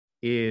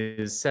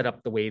is set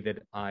up the way that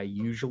I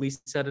usually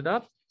set it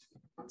up.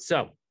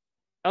 So,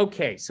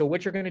 okay, so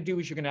what you're going to do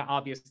is you're going to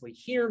obviously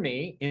hear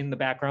me in the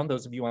background,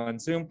 those of you on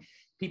Zoom.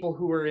 People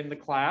who are in the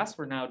class,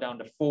 we're now down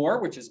to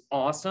 4, which is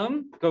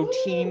awesome. Go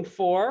team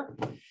 4.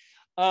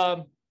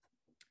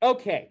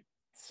 Okay,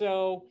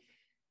 so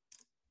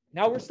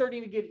now we're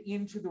starting to get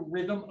into the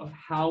rhythm of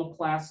how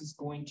class is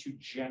going to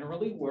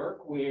generally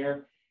work,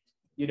 where,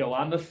 you know,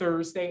 on the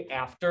Thursday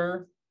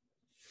after,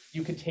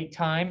 you could take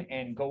time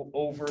and go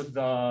over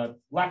the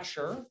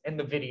lecture and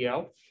the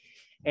video,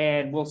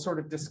 and we'll sort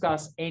of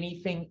discuss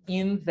anything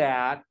in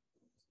that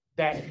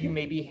you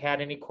maybe had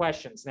any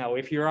questions. Now,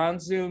 if you're on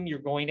Zoom, you're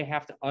going to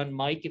have to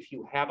unmic if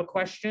you have a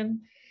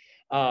question,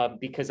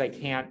 because I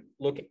can't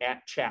look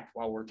at chat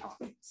while we're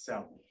talking.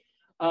 So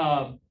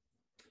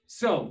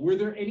were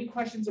there any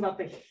questions about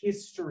the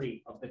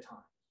history of the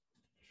time?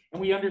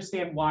 And we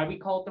understand why we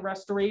call it the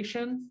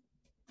Restoration?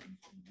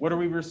 What are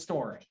we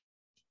restoring?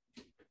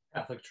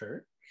 Catholic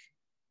Church.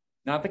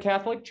 Not the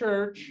Catholic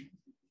Church.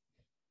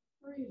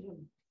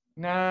 Freedom.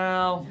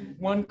 Now,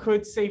 one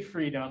could say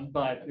freedom,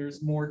 but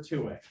there's more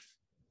to it.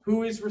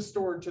 Who is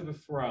restored to the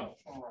throne?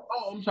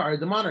 Oh, I'm sorry,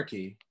 the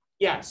monarchy.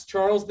 Yes,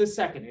 Charles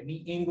II in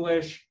the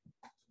English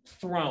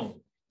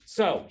throne.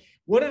 So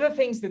one of the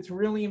things that's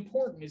really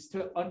important is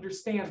to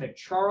understand that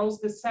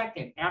Charles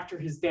II, after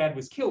his dad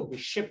was killed, was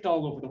shipped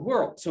all over the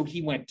world. So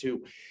he went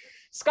to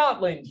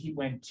Scotland, he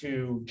went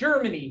to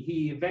Germany,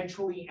 he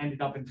eventually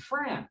ended up in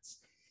France.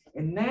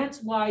 And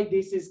that's why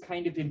this is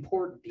kind of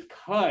important,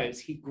 because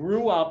he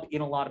grew up in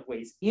a lot of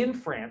ways in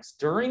France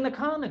during the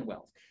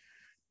Commonwealth.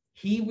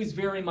 He was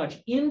very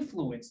much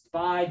influenced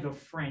by the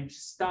French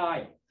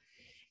style.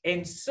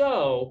 And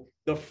so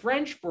the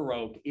French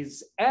Baroque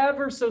is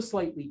ever so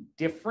slightly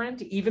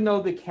different, even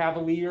though the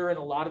Cavalier and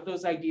a lot of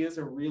those ideas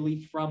are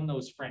really from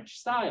those French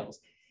styles.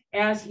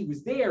 As he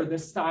was there, the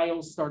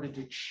styles started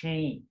to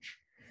change.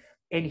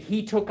 And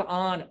he took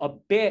on a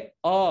bit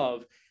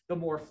of the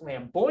more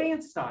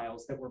flamboyant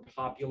styles that were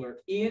popular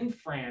in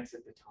France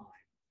at the time,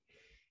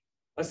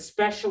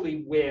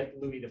 especially with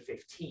Louis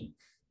XV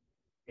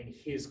and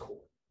his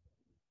court.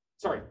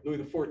 Sorry, Louis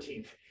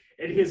XIV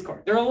and his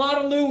court. There are a lot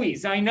of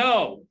Louis, I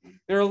know.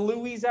 There are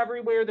Louis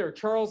everywhere. There are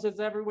Charleses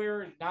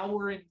everywhere. And now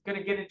we're going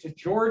to get into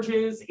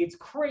Georges. It's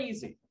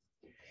crazy.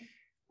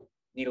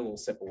 Need a little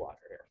sip of water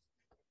here.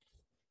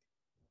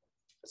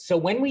 So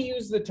when we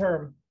use the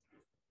term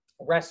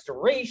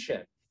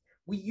restoration,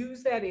 we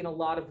use that in a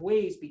lot of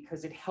ways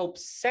because it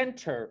helps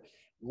center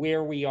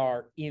where we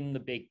are in the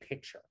big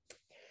picture.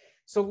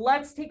 So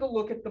let's take a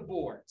look at the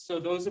board. So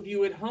those of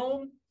you at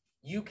home,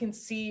 you can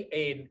see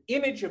an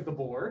image of the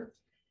board,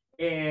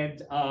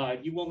 and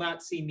you will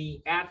not see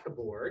me at the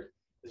board.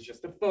 It's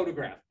just a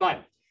photograph.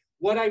 But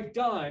what I've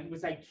done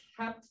was I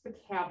kept the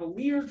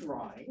Cavalier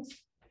drawings,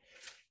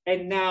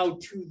 and now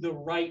to the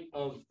right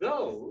of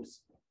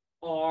those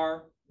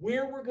are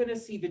where we're going to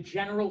see the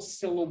general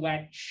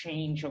silhouette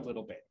change a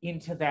little bit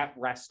into that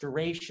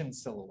Restoration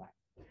silhouette.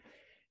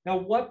 Now,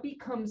 what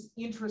becomes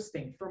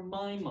interesting for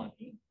my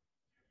money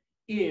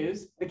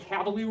is the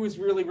Cavalier was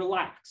really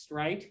relaxed,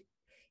 right?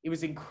 It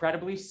was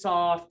incredibly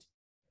soft.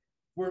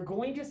 We're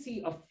going to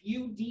see a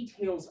few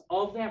details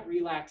of that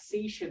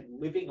relaxation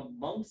living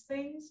amongst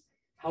things.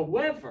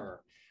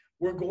 However,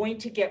 we're going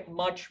to get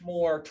much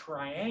more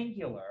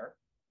triangular.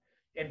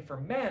 And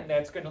for men,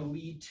 that's going to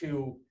lead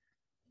to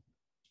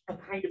a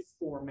kind of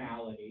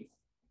formality.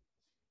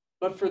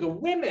 But for the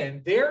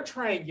women, their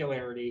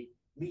triangularity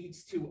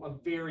leads to a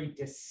very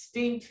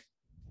distinct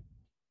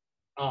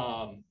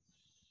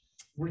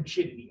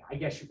rigidity, I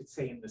guess you could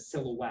say, in the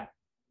silhouette.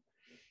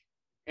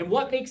 And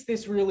what makes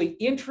this really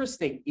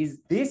interesting is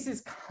this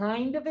is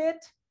kind of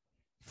it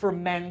for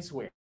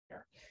menswear.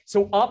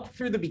 So up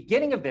through the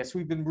beginning of this,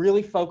 we've been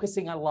really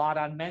focusing a lot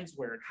on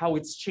menswear and how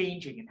it's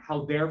changing and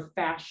how they're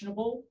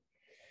fashionable.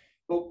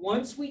 But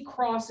once we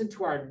cross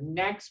into our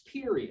next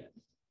period,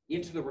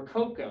 into the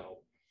Rococo,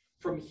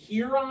 from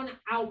here on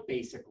out,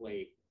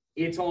 basically,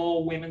 it's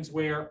all women's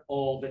wear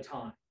all the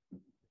time,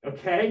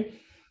 okay?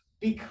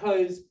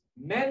 Because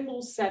men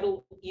will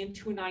settle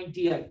into an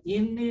idea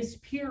in this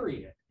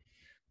period,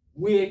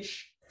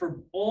 which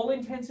for all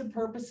intents and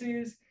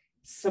purposes,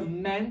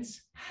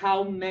 cements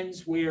how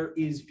menswear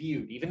is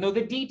viewed, even though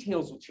the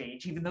details will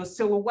change, even though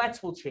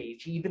silhouettes will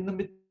change,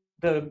 even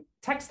the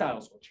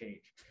textiles will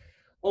change.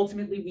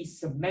 Ultimately, we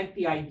cement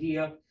the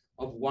idea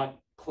of what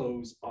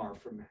clothes are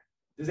for men.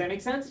 Does that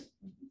make sense?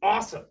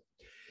 Awesome.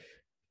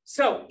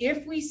 So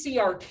if we see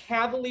our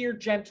Cavalier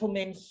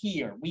gentleman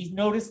here, we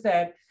notice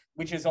that,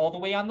 which is all the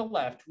way on the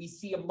left, we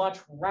see a much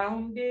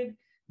rounded,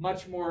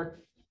 much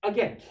more,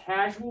 again,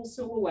 casual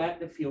silhouette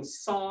that feels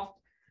soft,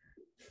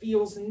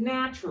 feels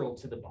natural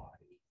to the body.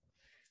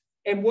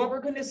 And what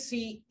we're going to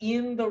see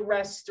in the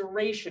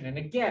Restoration, and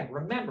again,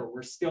 remember,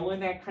 we're still in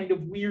that kind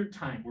of weird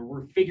time where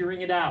we're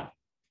figuring it out.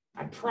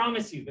 I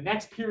promise you, the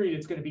next period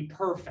is going to be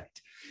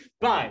perfect.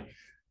 But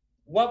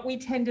what we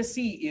tend to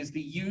see is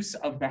the use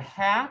of the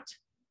hat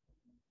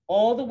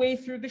all the way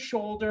through the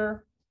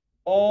shoulder,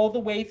 all the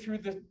way through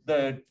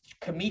the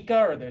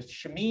kamika or the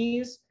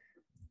chemise,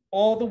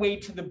 all the way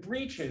to the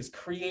breeches,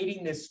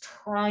 creating this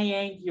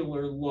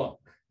triangular look,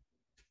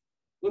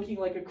 looking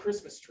like a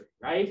Christmas tree,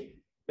 right?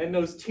 Then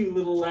those two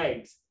little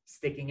legs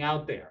sticking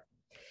out there.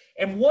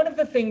 And one of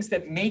the things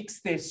that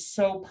makes this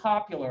so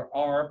popular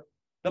are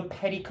the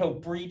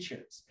petticoat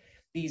breeches,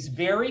 these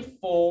very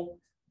full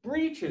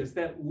breeches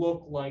that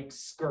look like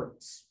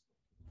skirts,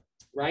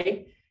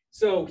 right?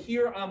 So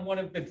here on one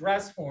of the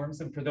dress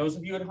forms, and for those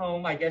of you at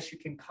home, I guess you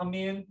can come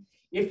in,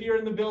 if you're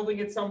in the building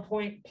at some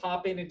point,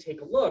 pop in and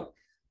take a look.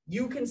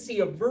 You can see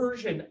a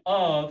version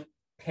of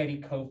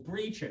petticoat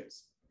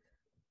breeches.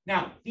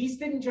 Now, these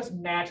didn't just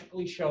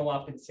magically show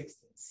up in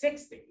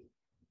 1660,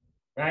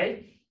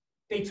 right?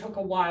 They took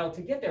a while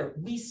to get there.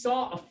 We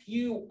saw a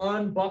few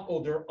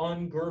unbuckled or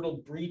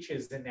ungirdled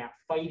breeches in that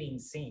fighting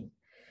scene.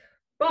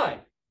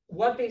 But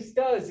what this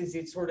does is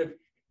it sort of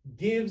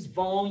gives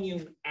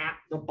volume at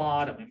the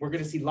bottom. And we're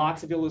going to see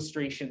lots of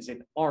illustrations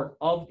in art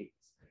of these.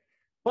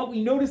 But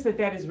we notice that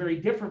that is very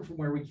different from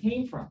where we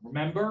came from.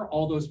 Remember,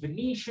 all those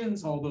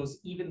Venetians, all those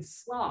even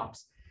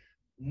Slavs,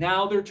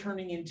 now they're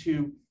turning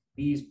into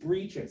these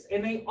breeches.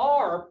 And they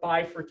are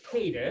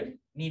bifurcated,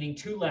 meaning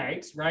two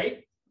legs,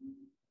 right?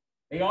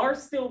 They are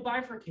still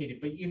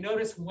bifurcated, but you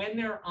notice when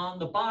they're on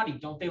the body,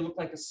 don't they look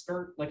like a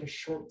skirt, like a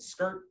short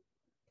skirt?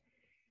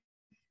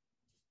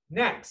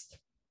 Next,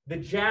 the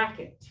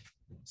jacket.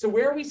 So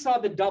where we saw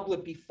the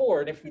doublet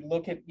before, and if we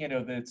look at,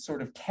 the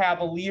sort of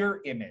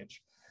cavalier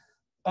image,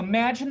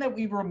 imagine that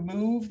we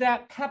remove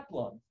that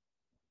peplum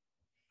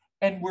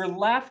and we're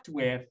left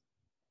with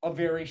a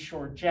very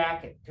short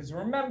jacket. Because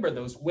remember,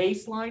 those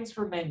waistlines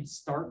for men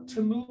start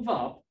to move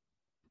up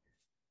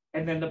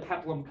and then the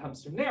peplum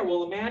comes from there.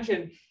 Well,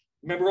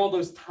 remember all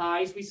those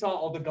ties we saw,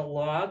 all the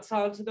gallants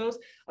onto those?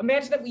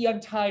 Imagine that we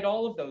untied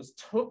all of those,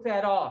 took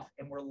that off,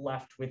 and we're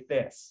left with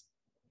this.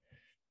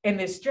 And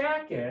this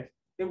jacket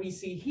that we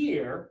see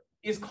here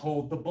is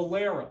called the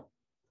bolero,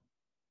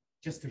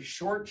 just a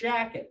short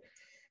jacket.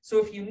 So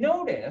if you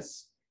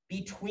notice,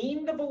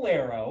 between the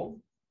bolero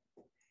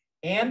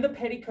and the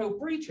petticoat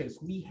breeches,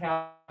 we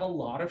have a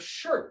lot of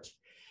shirt.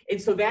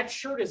 And so that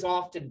shirt is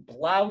often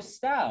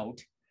bloused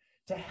out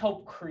to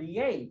help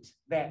create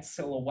that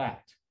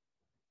silhouette.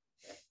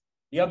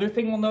 The other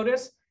thing we'll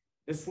notice,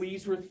 the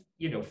sleeves were,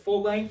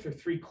 full length or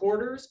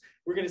 3/4.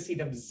 We're going to see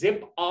them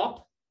zip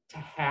up to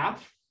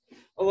half,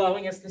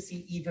 allowing us to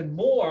see even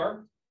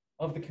more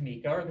of the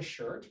kamika or the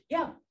shirt.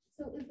 Yeah.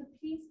 So is the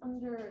piece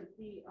under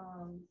the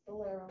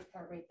bolero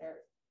part right there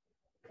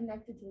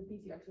connected to the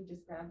piece you actually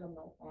just grabbed on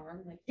the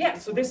arm? Yeah,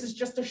 so this is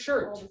just a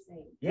shirt. All the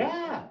same.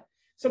 Yeah.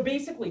 So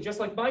basically, just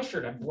like my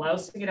shirt, I'm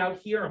blousing it out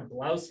here, I'm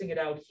blousing it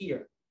out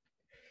here.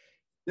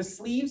 The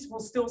sleeves will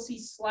still see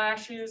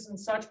slashes and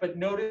such, but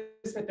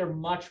notice that they're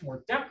much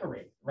more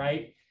decorated,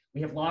 right?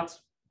 We have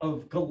lots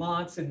of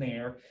gallants in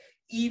there.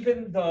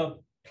 Even the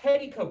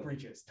petticoat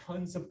breeches,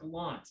 tons of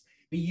gallants,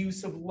 the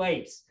use of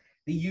lace,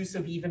 the use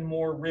of even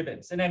more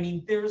ribbons. And I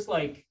mean,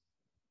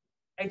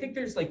 I think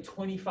there's like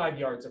 25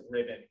 yards of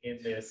ribbon in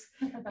this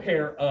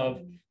pair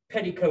of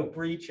petticoat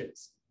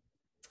breeches.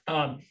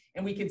 And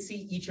we can see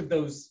each of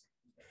those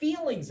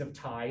feelings of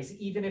ties,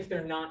 even if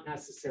they're not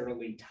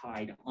necessarily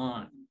tied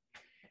on.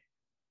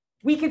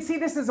 We can see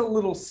this is a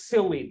little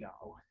silly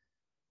though.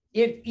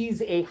 It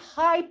is a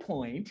high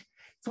point.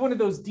 It's one of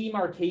those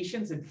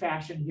demarcations in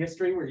fashion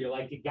history where you're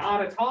like, you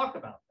gotta talk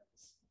about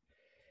this.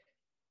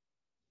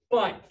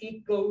 But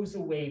it goes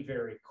away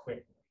very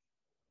quickly.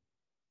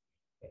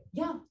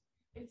 Yeah.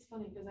 It's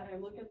funny because I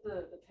look at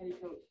the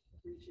petticoat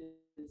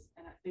breeches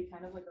and they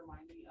kind of like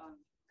remind me of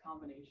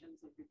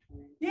combinations of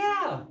Victorian.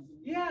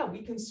 Yeah,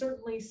 we can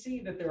certainly see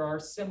that there are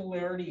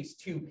similarities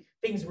to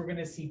things we're going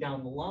to see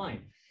down the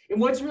line. And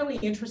what's really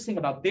interesting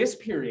about this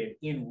period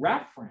in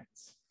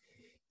reference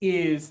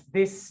is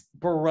this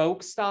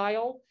Baroque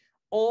style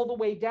all the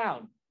way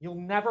down. You'll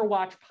never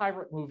watch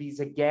pirate movies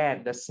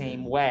again the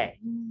same way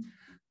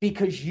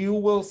because you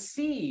will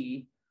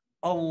see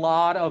a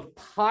lot of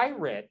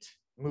pirate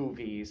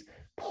movies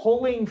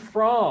pulling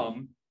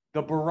from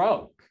the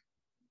Baroque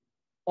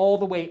all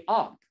the way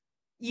up.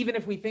 Even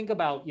if we think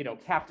about,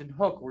 Captain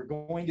Hook, we're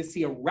going to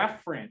see a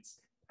reference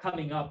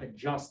coming up in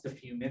just a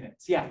few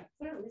minutes. Yeah. Is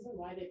there a reason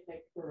why they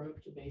picked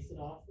Baroque to base it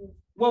off of?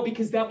 Well,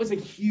 because that was a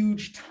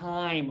huge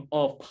time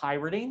of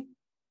pirating,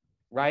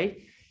 right?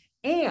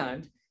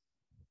 And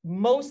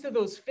most of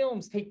those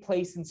films take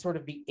place in sort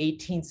of the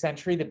 18th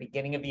century, the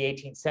beginning of the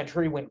 18th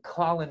century, when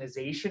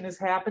colonization is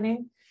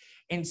happening.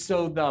 And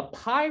so the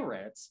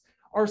pirates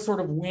are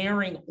sort of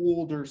wearing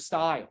older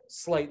styles,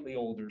 slightly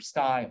older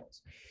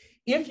styles.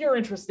 If you're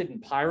interested in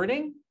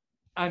pirating,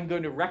 I'm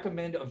going to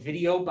recommend a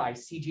video by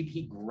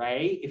CGP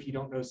Grey. If you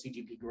don't know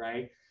CGP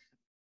Grey,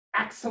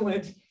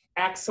 excellent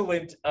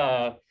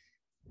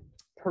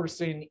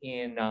person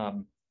in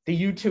the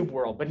YouTube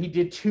world, but he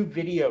did 2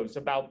 videos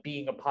about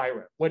being a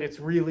pirate, what it's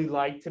really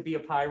like to be a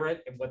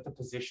pirate and what the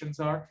positions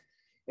are.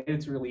 And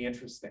it's really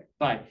interesting.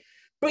 But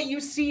you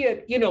see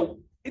it,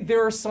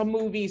 there are some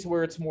movies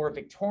where it's more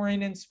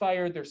Victorian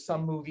inspired. There's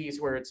some movies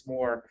where it's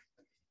more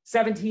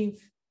 16th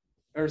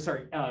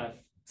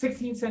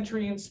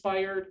century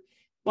inspired.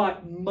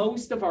 But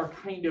most of our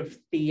kind of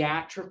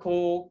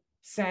theatrical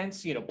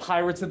sense, you know,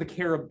 Pirates of the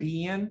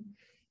Caribbean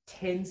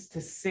tends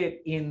to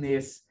sit in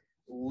this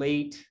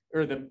late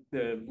or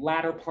the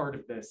latter part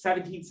of the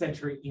 17th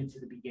century into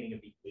the beginning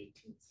of the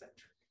 18th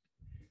century.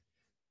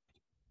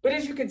 But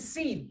as you can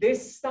see,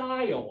 this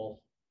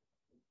style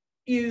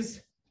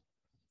is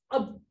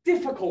a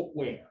difficult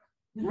wear,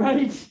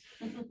 right?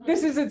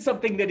 This isn't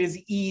something that is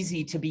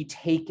easy to be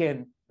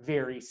taken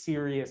very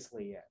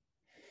seriously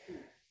in.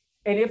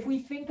 And if we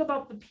think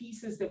about the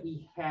pieces that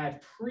we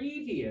had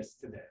previous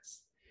to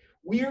this,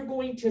 we are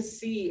going to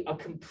see a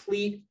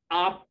complete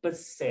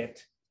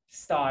opposite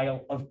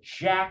style of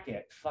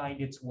jacket find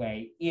its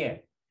way in.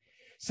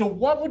 So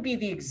what would be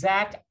the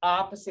exact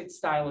opposite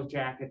style of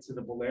jacket to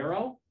the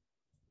bolero?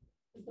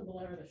 Is the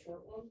bolero the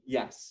short one?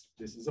 Yes,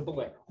 this is a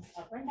bolero.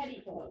 Upper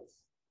petticoats.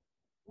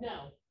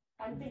 No,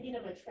 I'm thinking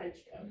of a trench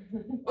coat.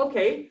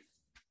 Okay,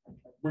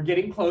 we're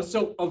getting close.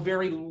 So a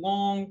very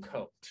long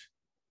coat,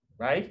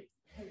 right?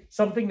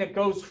 Something that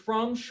goes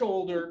from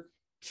shoulder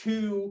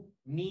to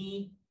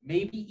knee,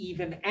 maybe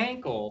even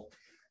ankle,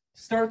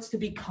 starts to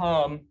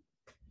become,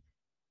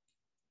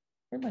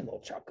 where's my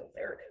little chocolate?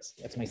 There it is.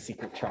 That's my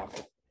secret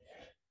chocolate.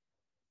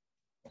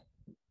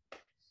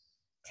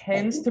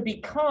 Tends to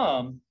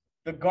become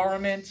the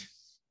garment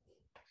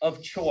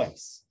of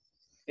choice.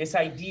 This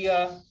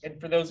idea, and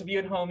for those of you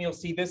at home, you'll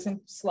see this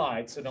in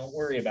slides, so don't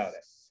worry about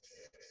it.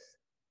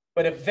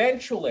 But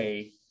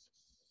eventually,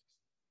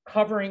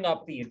 covering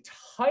up the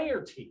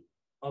entirety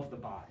of the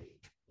body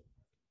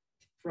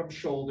from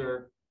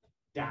shoulder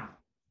down.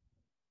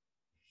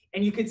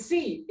 And you can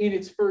see in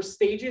its first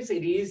stages,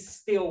 it is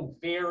still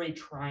very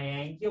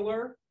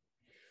triangular,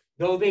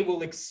 though they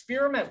will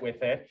experiment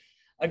with it.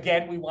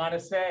 Again, we want to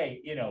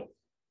say, you know,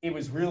 it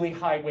was really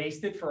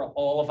high-waisted for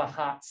all of a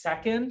hot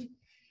second.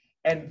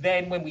 And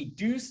then when we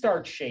do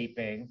start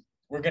shaping,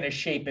 we're going to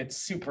shape it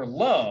super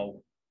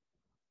low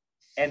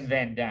and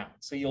then down.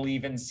 So you'll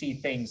even see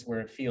things where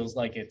it feels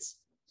like it's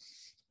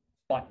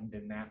buttoned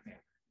in that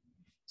manner.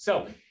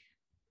 So,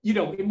 you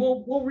know, and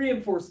we'll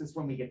reinforce this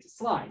when we get to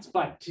slides,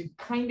 but to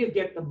kind of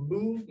get the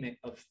movement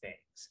of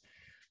things,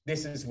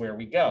 this is where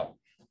we go.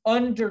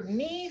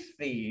 Underneath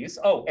these,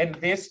 oh, and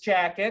this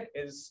jacket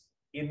is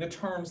in the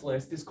terms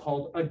list is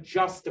called a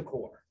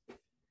justacore.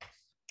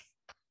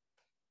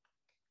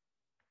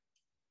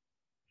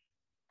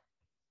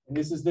 And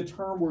this is the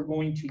term we're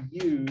going to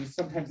use.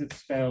 Sometimes it's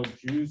spelled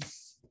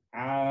justaco.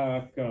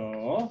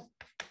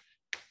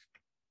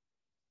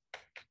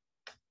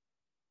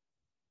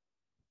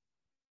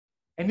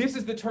 And this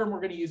is the term we're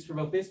going to use for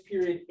both this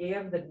period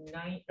and the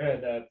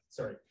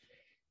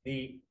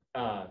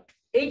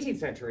 18th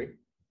century,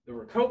 the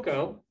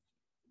Rococo,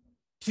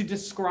 to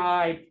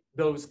describe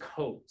those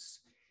coats.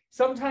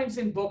 Sometimes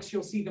in books,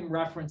 you'll see them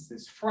reference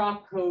this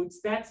frock coats.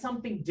 That's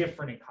something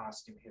different in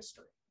costume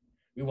history.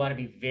 We want to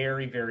be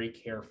very, very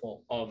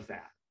careful of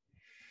that.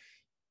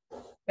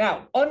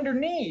 Now,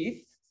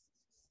 underneath,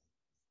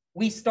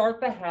 we start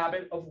the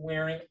habit of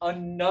wearing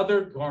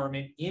another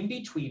garment in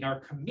between our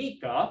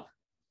camika,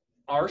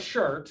 our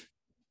shirt,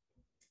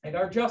 and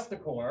our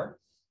justacore.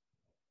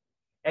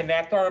 And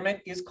that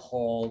garment is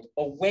called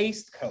a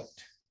waistcoat.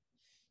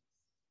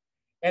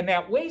 And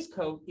that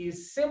waistcoat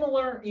is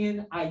similar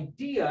in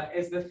idea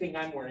as the thing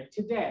I'm wearing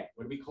today.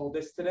 What do we call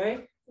this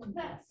today? A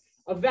vest.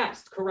 A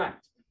vest,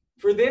 correct.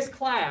 For this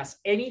class,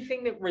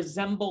 anything that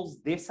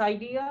resembles this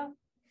idea,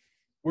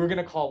 we're going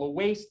to call a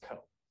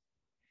waistcoat.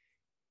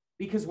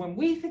 Because when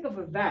we think of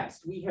a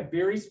vest, we have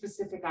very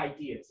specific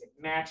ideas. It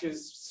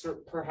matches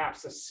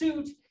perhaps a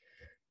suit.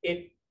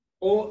 It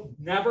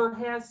never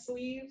has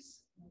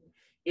sleeves.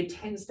 It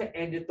tends to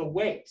end at the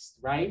waist,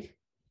 right?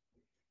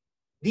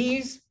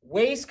 These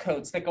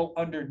waistcoats that go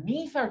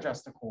underneath our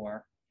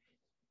justacore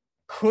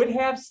could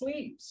have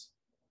sleeves.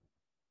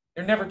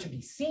 They're never to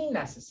be seen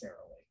necessarily.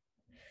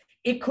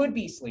 It could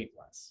be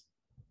sleeveless.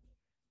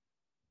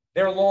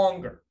 They're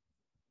longer.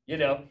 You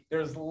know,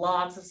 there's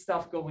lots of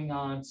stuff going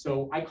on.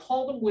 So I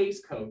call them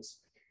waistcoats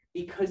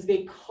because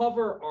they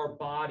cover our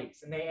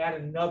bodies and they add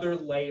another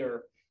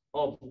layer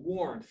of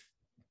warmth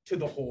to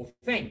the whole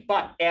thing.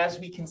 But as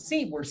we can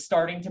see, we're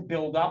starting to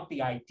build up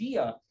the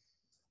idea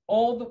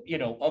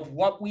of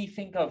what we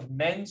think of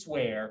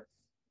menswear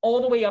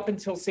all the way up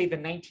until, say, the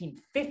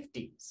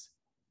 1950s,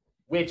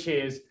 which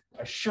is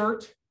a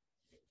shirt,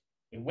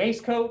 a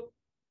waistcoat,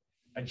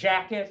 a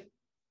jacket,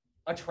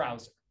 a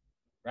trouser,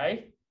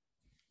 right?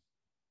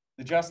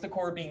 The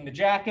justacore being the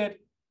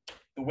jacket,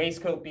 the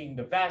waistcoat being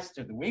the vest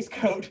or the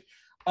waistcoat.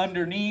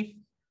 Underneath,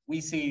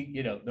 we see,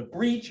 the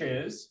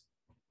breeches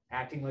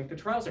acting like the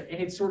trouser, and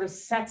it sort of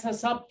sets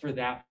us up for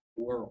that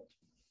world.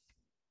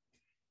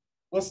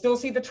 We'll still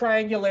see the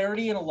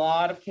triangularity in a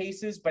lot of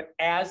cases, but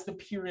as the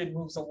period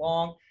moves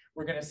along,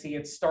 we're going to see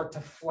it start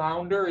to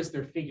flounder as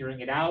they're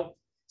figuring it out.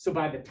 So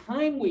by the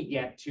time we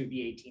get to the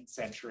 18th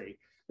century,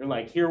 they're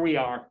like, here we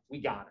are,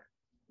 we got it,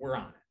 we're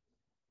on it.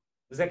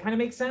 Does that kind of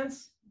make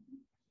sense?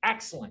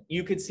 Excellent.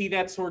 You could see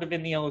that sort of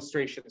in the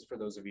illustrations for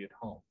those of you at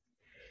home.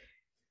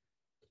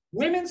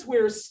 Women's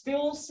wear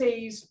still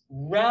stays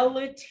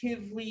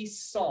relatively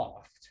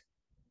soft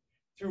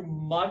through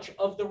much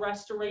of the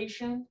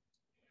Restoration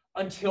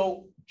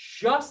until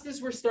just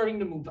as we're starting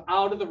to move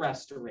out of the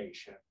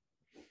Restoration.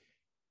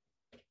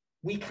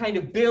 We kind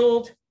of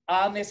build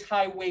on this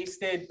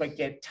high-waisted, but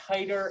get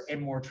tighter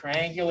and more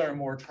triangular and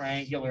more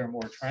triangular and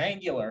more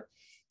triangular.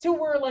 So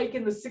we're like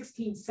in the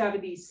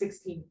 1670s,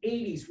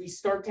 1680s, we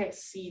start to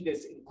see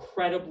this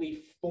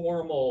incredibly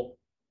formal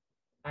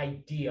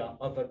idea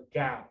of a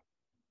gown.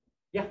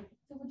 Yeah.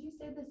 So would you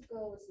say this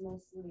goes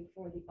mostly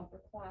for the upper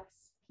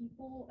class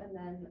people, and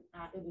then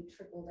it would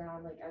trickle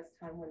down, like as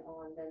time went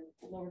on, then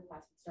lower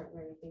class would start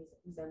wearing things that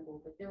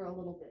resembled, like they were a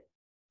little bit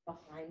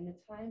behind the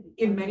time?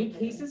 In many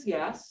cases,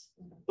 yes,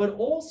 but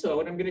also,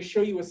 and I'm going to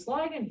show you a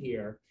slide in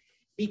here,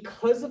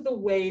 because of the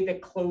way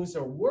that clothes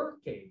are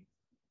working,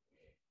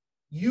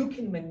 you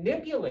can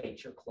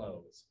manipulate your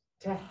clothes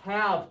to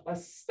have a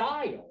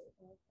style.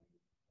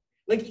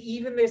 Like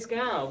even this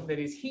gown that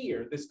is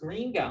here, this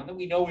green gown that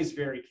we know is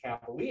very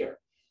cavalier,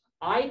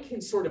 I can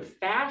sort of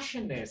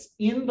fashion this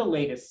in the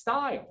latest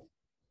style,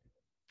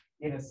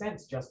 in a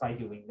sense, just by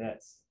doing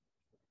this,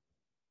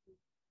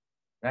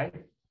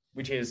 right?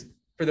 Which is,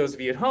 for those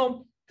of you at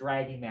home,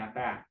 dragging that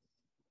back.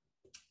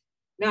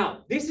 Now,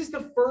 this is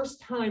the first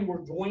time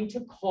we're going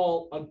to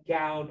call a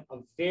gown a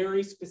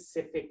very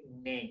specific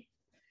name.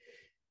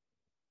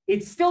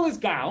 It still is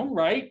gown,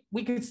 right?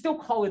 We could still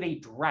call it a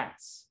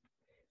dress.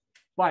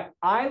 But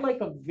I like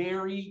a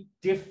very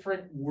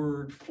different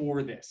word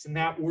for this, and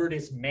that word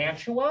is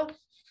mantua.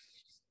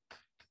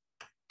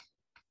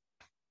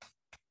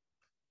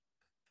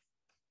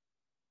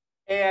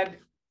 And,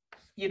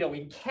 you know,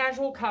 in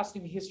casual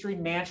costume history,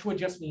 mantua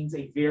just means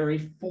a very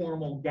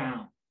formal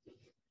gown,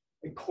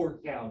 a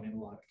court gown in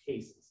a lot of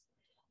cases.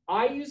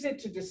 I use it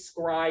to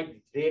describe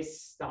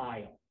this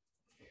style,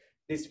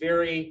 this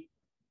very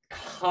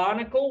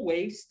conical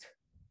waist.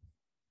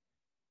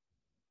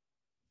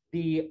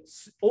 The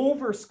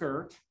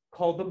overskirt,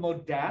 called the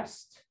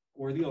modeste,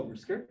 or the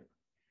overskirt,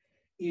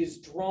 is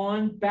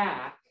drawn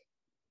back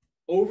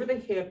over the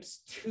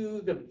hips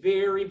to the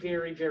very,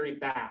 very, very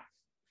back.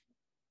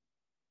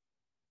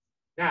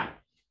 Now,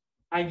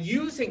 I'm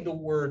using the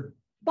word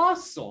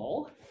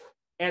bustle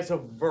as a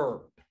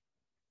verb,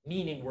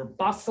 meaning we're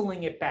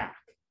bustling it back.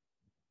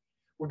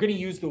 We're going to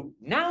use the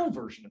noun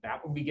version of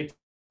that when we get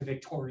to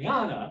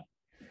Victoriana,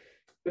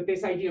 but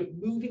this idea of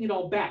moving it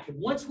all back. And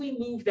once we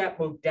move that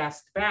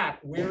modeste back,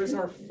 where is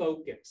our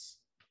focus?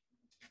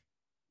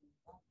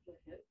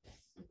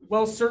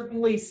 Well,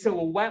 certainly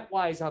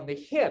silhouette-wise on the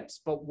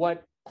hips, but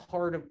what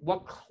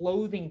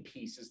clothing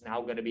piece is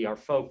now going to be our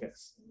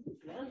focus?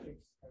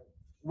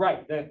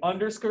 Right, the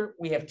underskirt,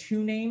 we have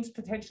two names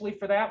potentially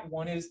for that.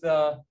 One is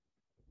the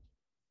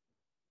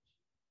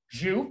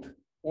jupe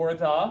or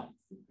the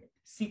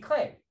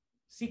secret.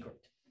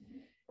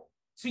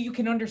 So you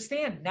can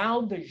understand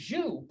now the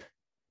jupe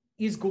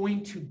is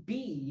going to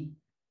be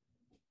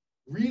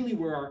really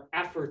where our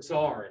efforts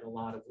are in a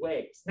lot of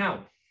ways.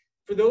 Now,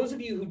 for those of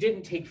you who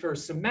didn't take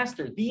first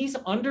semester, these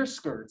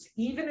underskirts,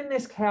 even in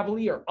this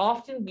cavalier,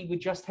 often we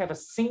would just have a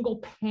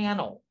single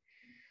panel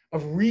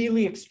of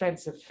really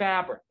expensive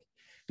fabric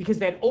because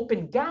that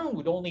open gown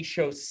would only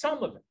show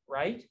some of it,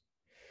 right?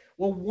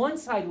 Well,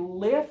 once I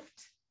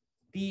lift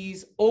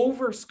these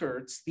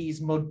overskirts,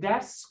 these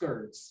modeste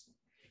skirts,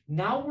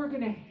 now we're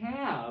going to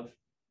have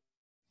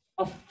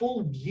a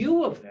full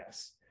view of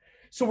this.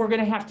 So we're going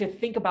to have to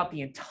think about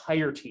the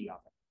entirety of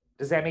it.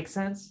 Does that make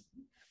sense?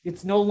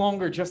 It's no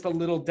longer just a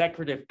little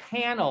decorative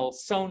panel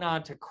sewn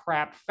onto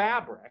crap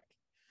fabric.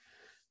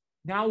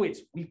 Now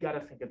we've got to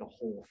think of the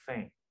whole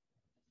thing.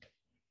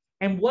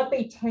 And what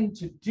they tend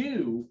to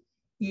do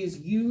is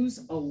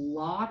use a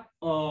lot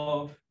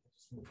of,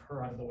 let's move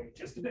her out of the way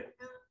just a bit.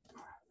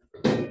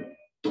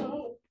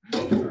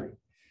 Sorry.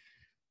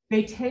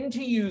 They tend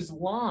to use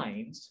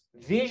lines,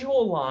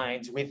 visual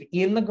lines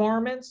within the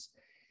garments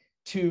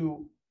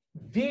to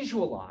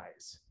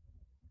visualize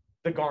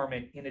the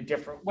garment in a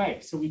different way.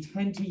 So we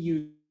tend to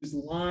use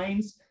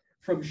lines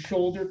from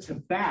shoulder to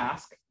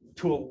basque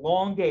to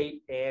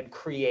elongate and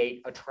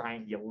create a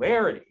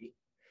triangularity.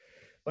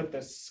 But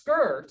the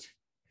skirt,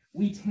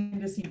 we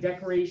tend to see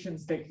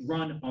decorations that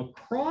run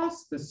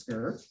across the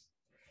skirt.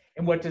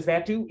 And what does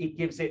that do? It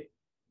gives it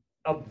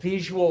a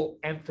visual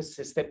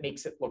emphasis that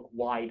makes it look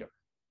wider.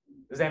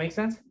 Does that make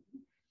sense?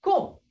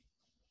 Cool.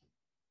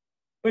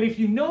 But if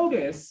you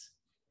notice,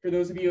 for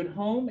those of you at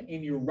home,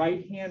 in your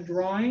right-hand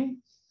drawing,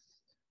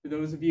 for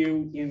those of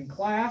you in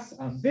class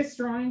on this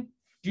drawing,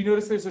 do you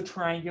notice there's a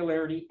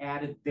triangularity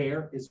added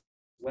there as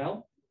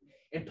well?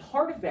 And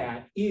part of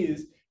that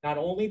is not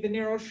only the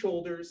narrow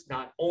shoulders,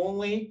 not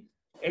only,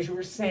 as you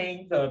were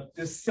saying, the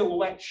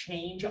silhouette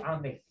change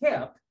on the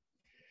hip,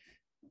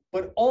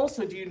 but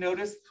also, do you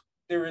notice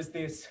there is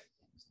this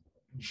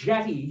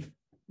jetty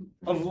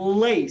of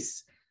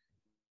lace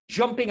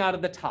jumping out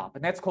of the top,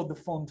 and that's called the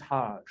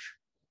fontage.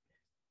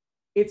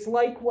 It's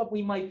like what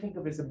we might think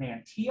of as a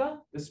mantilla,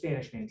 the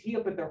Spanish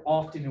mantilla, but they're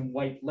often in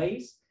white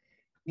lace.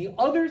 The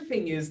other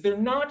thing is they're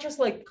not just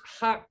like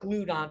hot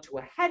glued onto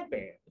a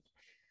headband.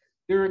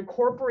 they're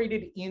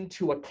incorporated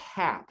into a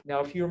cap. Now,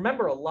 if you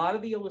remember, a lot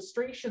of the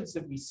illustrations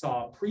that we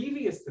saw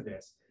previous to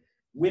this,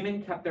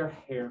 women kept their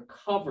hair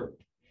covered.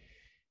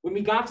 When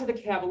we got to the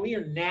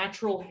Cavalier,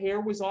 natural hair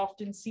was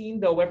often seen,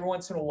 though every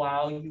once in a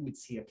while you would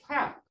see a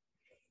cap.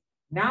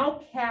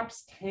 Now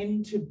caps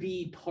tend to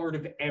be part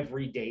of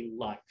everyday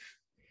life.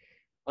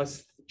 A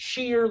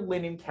sheer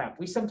linen cap.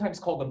 We sometimes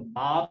call them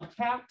mob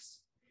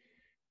caps,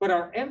 but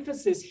our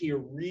emphasis here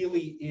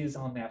really is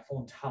on that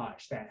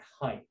fontage, that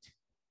height.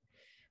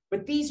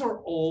 But these are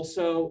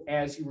also,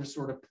 as you were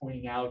sort of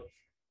pointing out,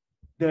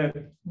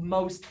 the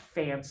most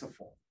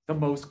fanciful, the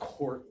most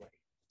courtly.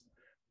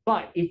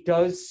 But it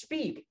does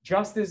speak,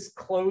 just as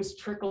clothes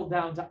trickle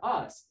down to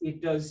us,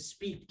 it does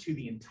speak to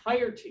the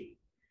entirety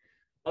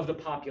of the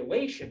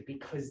population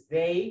because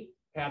they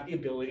have the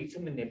ability to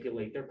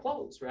manipulate their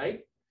clothes, right?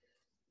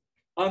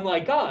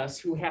 Unlike us,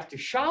 who have to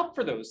shop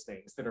for those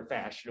things that are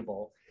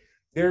fashionable,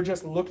 they're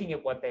just looking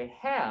at what they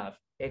have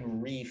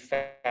and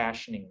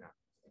refashioning them.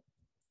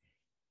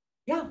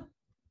 Yeah.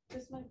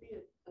 This might be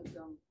a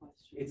dumb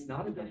question. It's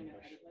not a dumb Getting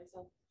ahead question. of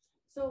myself.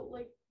 So,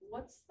 like,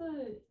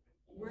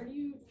 where do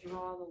you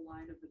draw the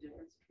line of the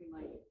difference between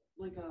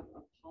like a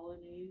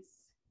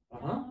Polonaise?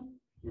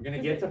 We're going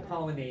to get to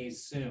Polonaise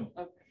soon.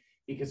 Okay.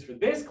 Because for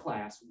this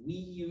class, we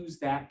use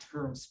that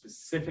term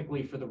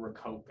specifically for the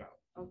Rococo.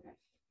 Okay.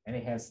 And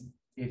it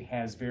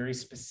has very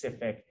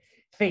specific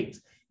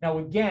things. Now,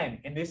 again,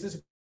 and this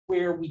is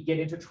where we get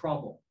into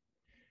trouble,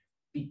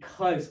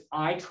 because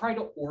I try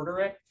to order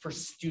it for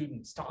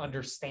students to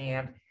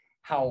understand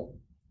how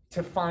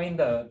to find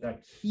the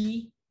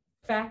key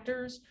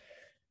factors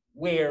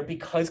where,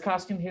 because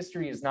costume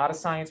history is not a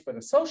science but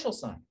a social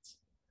science,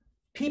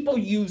 people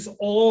use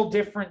all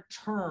different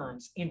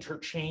terms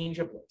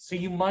interchangeably. So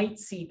you might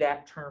see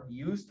that term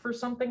used for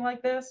something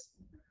like this,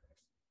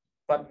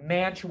 but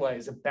mantua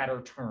is a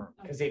better term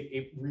because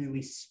it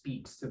really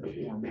speaks to the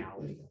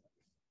formality.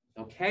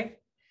 Okay?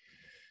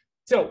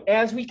 So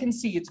as we can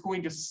see, it's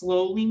going to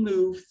slowly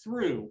move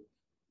through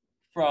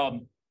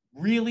from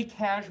really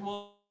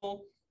casual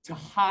to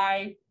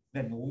high,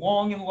 then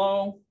long and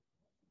low.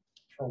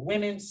 For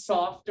women,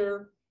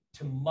 softer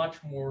to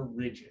much more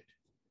rigid.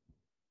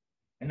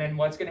 And then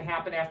what's going to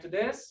happen after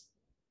this?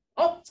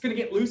 Oh, it's going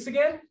to get loose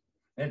again,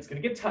 and it's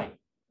going to get tight.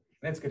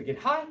 And then it's going to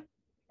get high,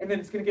 and then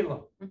it's going to get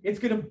low. It's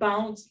going to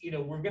bounce. You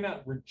know, we're going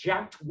to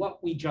reject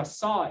what we just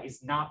saw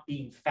is not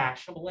being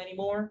fashionable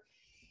anymore.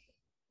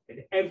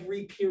 And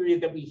every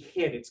period that we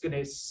hit, it's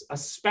going to,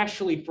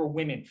 especially for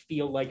women,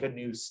 feel like a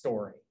news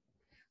story.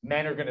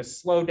 Men are going to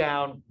slow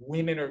down.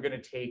 Women are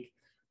going to take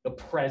the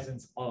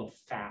presence of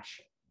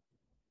fashion.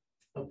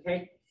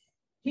 Okay,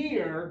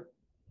 here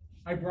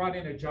I brought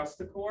in a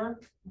justacore.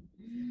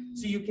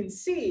 So you can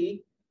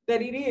see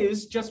that it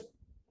is just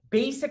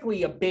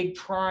basically a big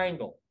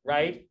triangle,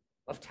 right,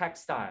 of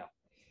textile,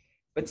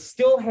 but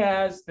still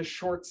has the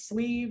short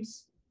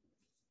sleeves,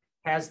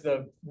 has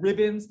the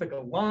ribbons, the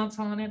gallants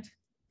on it,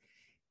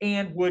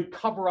 and would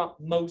cover up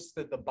most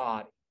of the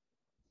body,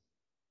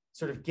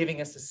 sort of giving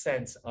us a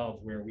sense of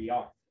where we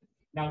are.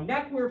 Now,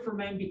 neckwear for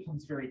men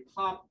becomes very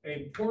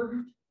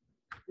important.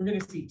 We're going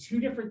to see two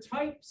different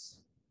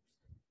types.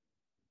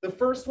 The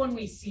first one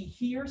we see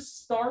here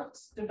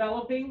starts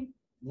developing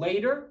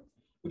later,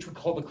 which we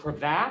call the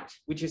cravat,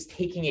 which is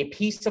taking a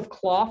piece of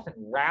cloth and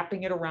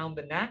wrapping it around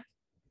the neck.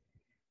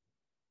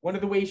 One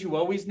of the ways you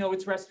always know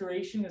it's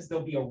restoration is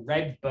there'll be a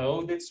red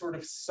bow that's sort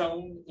of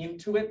sewn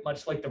into it,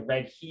 much like the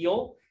red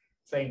heel,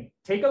 saying,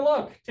 take a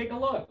look, take a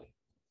look.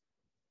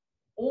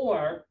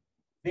 Or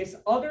this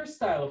other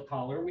style of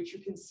collar, which you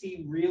can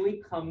see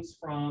really comes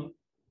from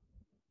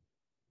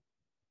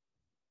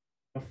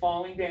the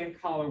falling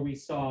band collar we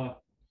saw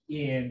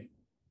in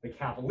the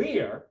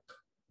Cavalier.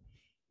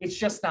 It's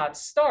just not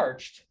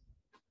starched.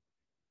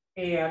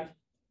 And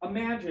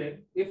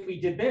imagine if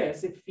we did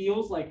this, it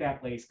feels like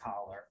that lace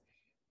collar,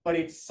 but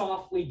it's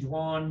softly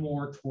drawn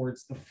more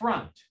towards the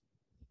front.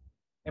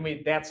 I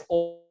mean, that's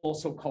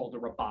also called a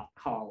rabat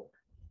collar,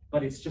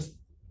 but it's just,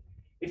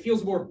 it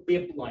feels more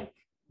bib-like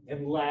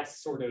and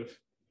less sort of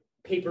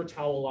paper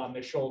towel on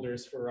the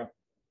shoulders for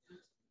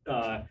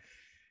a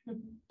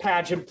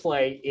pageant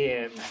play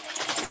in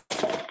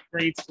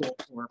grade school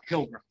for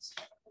pilgrims.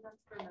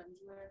 That's for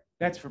menswear.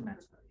 That's for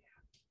menswear.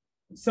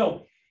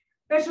 So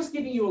that's just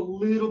giving you a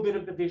little bit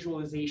of the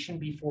visualization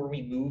before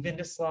we move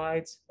into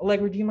slides.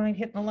 Allegra, do you mind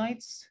hitting the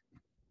lights?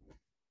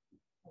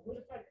 What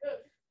if I could?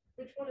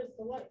 Which one is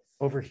the lights?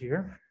 Over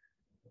here.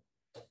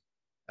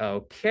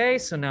 Okay,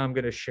 so now I'm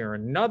going to share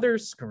another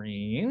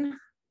screen.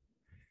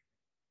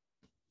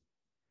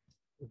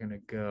 We're going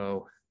to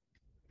go,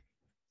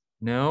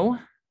 no,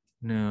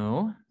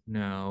 no,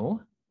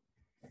 no.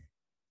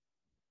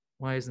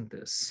 Why isn't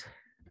this?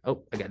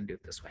 Oh, I got to do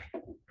it this way.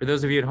 For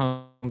those of you at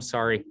home,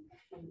 sorry.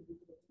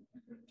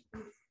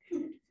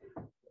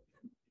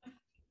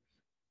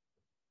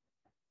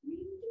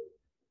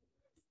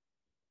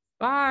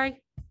 Bye.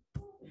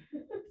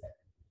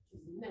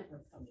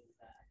 Never coming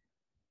back.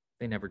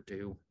 They never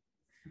do.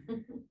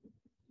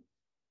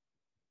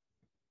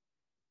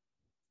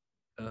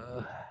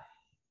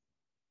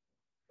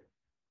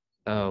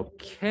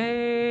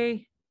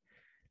 Okay.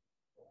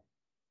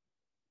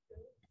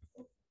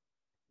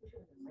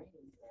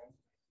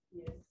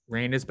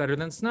 Rain is better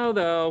than snow,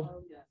 though.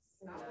 Oh, yes.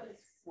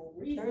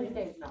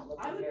 Thursday's not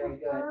I would very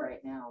good prefer-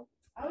 right now.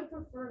 I would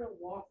prefer to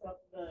walk up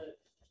the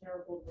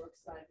terrible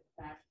Brookside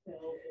back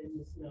hill in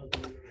the snow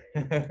than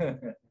in the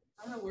rain.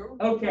 I don't know where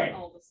would Okay. get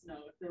all the snow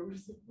if there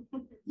was.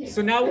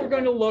 So now we're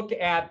going to look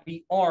at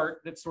the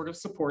art that sort of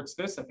supports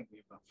this. I think we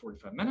have about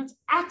 45 minutes.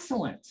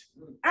 Excellent.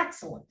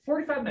 Excellent.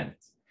 45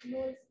 minutes.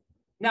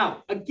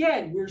 Now,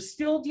 again, we're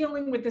still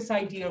dealing with this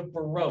idea of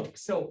Baroque.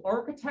 So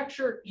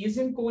architecture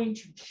isn't going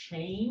to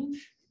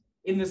change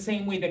in the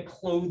same way that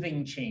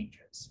clothing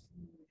changes.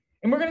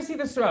 And we're going to see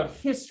this throughout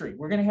history.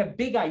 We're going to have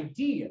big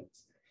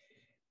ideas.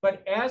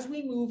 But as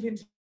we move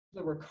into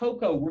the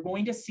Rococo, we're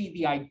going to see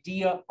the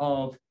idea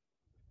of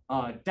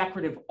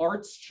decorative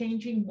arts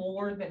changing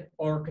more than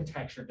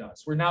architecture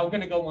does. We're now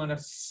going to go on a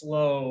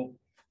slow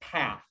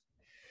path.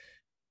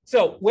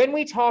 So when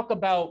we talk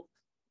about,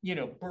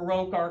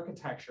 Baroque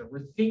architecture,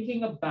 we're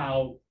thinking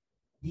about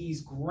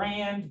these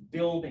grand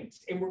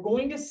buildings, and we're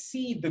going to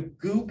see the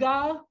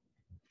Guga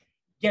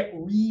get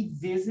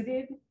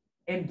revisited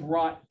and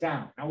brought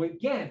down. Now,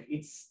 again,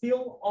 it's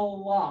still a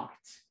lot.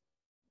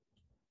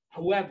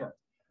 However,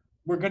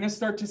 we're going to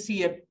start to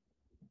see it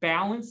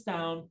balance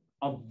down.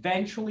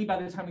 Eventually, by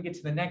the time we get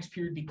to the next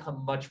period,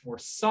 become much more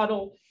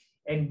subtle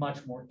and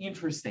much more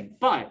interesting.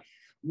 But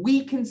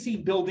we can see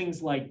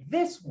buildings like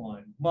this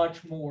one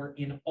much more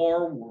in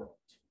our world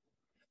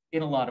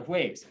in a lot of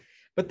ways.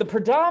 But the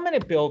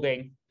predominant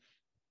building,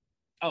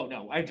 oh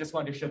no, I just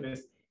wanted to show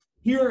this.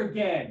 Here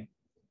again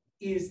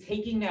is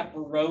taking that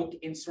Baroque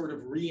and sort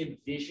of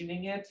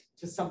re-envisioning it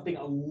to something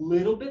a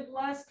little bit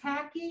less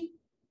tacky,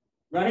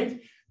 right?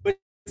 But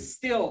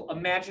still,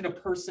 imagine a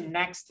person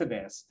next to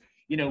this,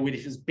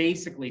 which is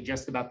basically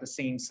just about the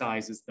same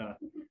size as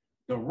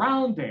the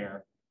round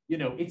there.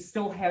 It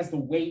still has the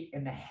weight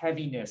and the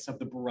heaviness of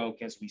the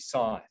Baroque as we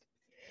saw it.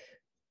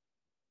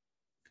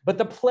 But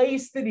the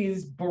place that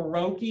is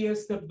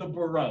Baroqueiest of the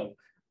Baroque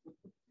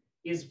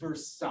is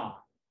Versailles.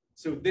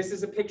 So this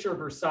is a picture of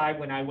Versailles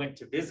when I went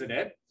to visit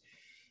it,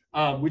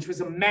 which was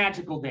a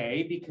magical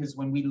day because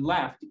when we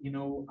left,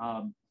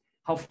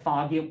 how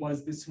foggy it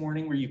was this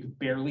morning where you could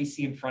barely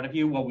see in front of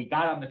you. Well, we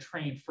got on the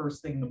train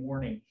first thing in the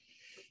morning.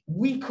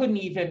 We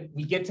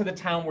get to the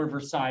town where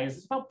Versailles is.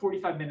 It's about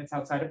 45 minutes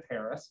outside of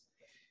Paris.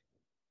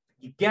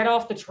 You get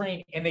off the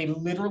train and they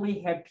literally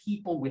had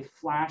people with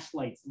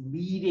flashlights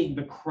leading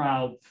the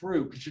crowd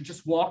through because you're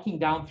just walking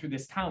down through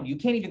this town. You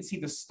can't even see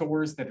the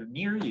stores that are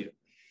near you.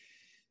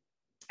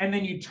 And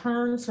then you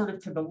turn sort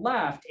of to the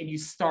left and you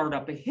start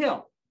up a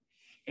hill.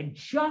 And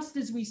just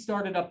as we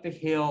started up the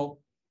hill,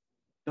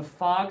 the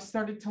fog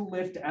started to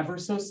lift ever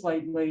so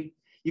slightly.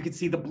 You could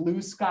see the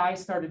blue sky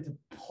started to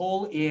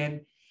pull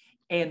in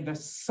and the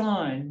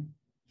sun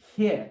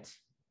hit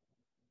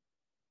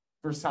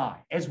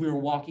Versailles as we were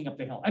walking up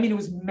the hill. I mean, it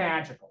was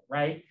magical,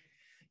 right?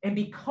 And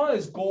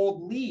because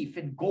gold leaf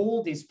and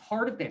gold is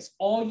part of this,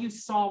 all you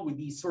saw were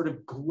these sort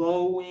of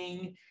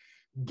glowing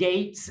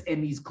gates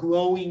and these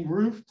glowing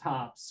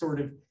rooftops sort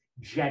of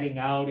jetting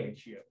out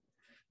at you.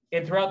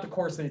 And throughout the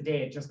course of the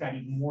day, it just got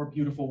even more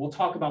beautiful. We'll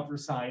talk about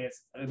Versailles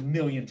a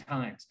million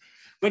times.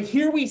 But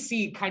here we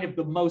see kind of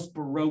the most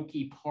Baroque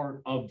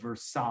part of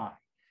Versailles.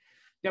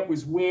 That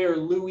was where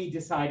Louis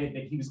decided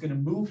that he was going to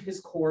move his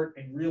court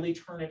and really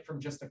turn it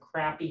from just a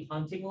crappy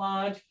hunting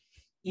lodge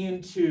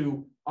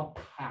into a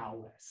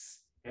palace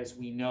as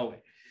we know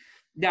it.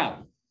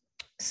 Now,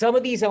 some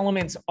of these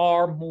elements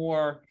are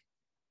more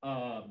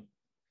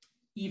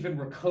even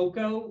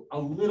Rococo a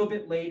little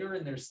bit later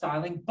in their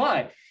styling,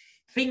 but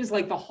things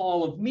like the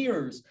Hall of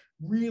Mirrors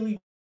really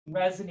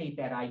resonate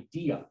that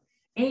idea.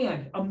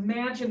 And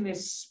imagine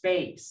this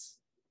space.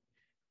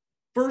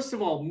 First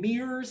of all,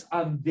 mirrors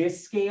on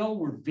this scale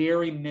were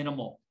very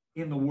minimal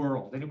in the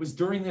world. And it was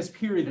during this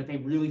period that they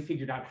really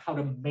figured out how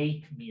to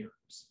make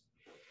mirrors.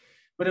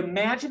 But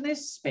imagine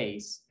this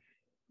space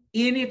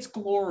in its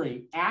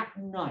glory at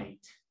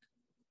night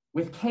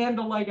with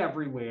candlelight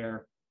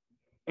everywhere.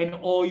 And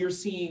all you're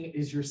seeing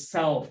is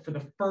yourself for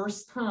the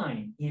first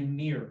time in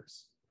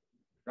mirrors,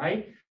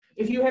 right?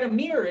 If you had a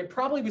mirror, it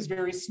probably was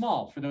very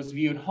small. For those of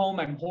you at home,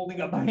 I'm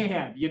holding up my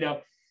hand,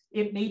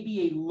 it may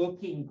be a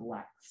looking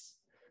glass.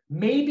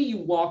 Maybe you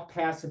walk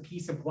past a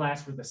piece of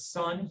glass where the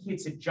sun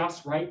hits it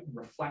just right and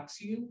reflects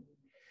you.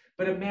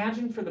 But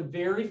imagine for the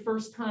very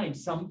first time,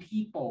 some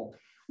people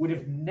would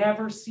have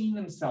never seen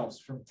themselves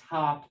from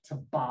top to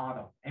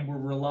bottom and were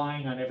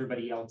relying on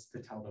everybody else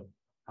to tell them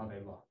how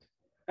they looked.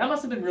 That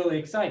must have been really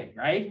exciting,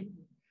 right?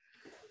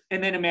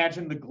 And then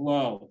imagine the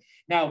glow.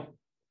 Now,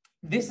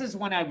 this is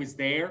when I was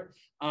there,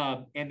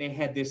 and they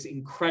had this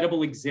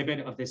incredible exhibit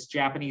of this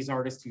Japanese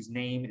artist whose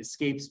name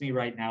escapes me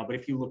right now. But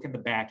if you look in the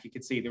back, you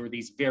can see there were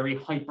these very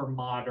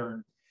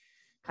hyper-modern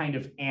kind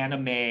of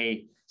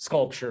anime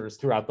sculptures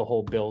throughout the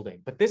whole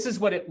building. But this is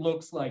what it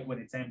looks like when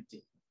it's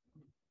empty.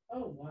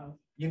 Oh,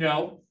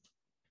 wow.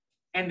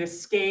 And the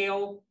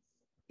scale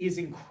is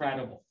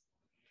incredible.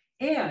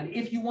 And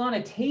if you want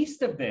a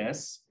taste of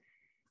this,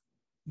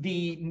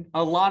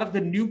 a lot of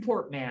the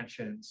Newport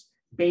mansions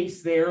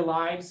base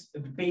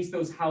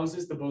those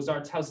houses, the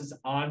Beaux-Arts houses,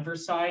 on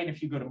Versailles. And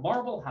if you go to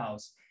Marble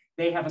House,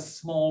 they have a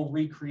small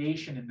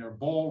recreation in their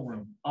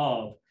ballroom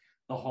of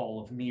the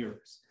Hall of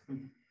Mirrors.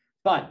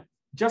 But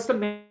just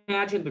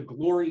imagine the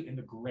glory and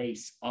the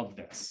grace of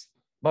this.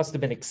 Must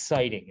have been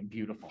exciting and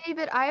beautiful.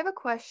 David, I have a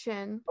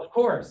question. Of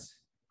course.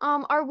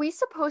 Are we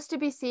supposed to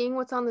be seeing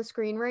what's on the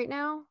screen right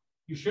now?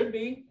 You should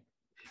be.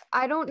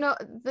 I don't know.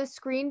 The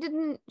screen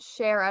didn't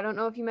share. I don't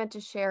know if you meant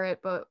to share it,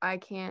 but I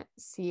can't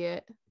see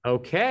it.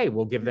 Okay,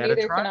 we'll give that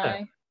Neither a try. can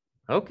then.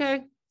 I.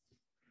 Okay.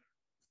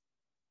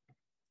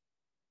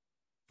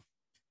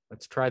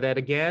 Let's try that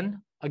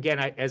again. Again,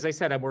 as I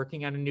said, I'm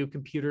working on a new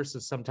computer, so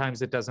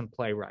sometimes it doesn't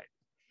play right.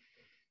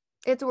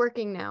 It's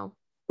working now.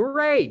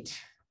 Great.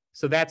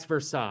 So that's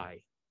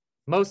Versailles.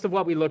 Most of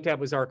what we looked at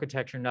was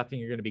architecture, nothing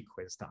you're going to be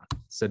quizzed on.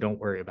 So don't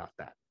worry about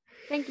that.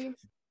 Thank you.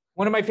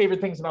 One of my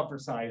favorite things about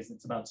Versailles is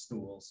it's about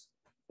stools.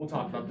 We'll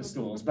talk about the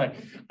stools,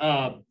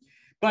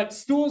 but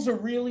stools are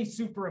really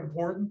super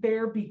important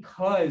there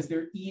because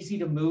they're easy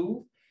to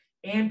move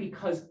and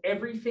because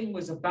everything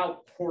was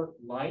about court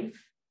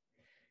life.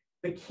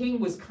 The king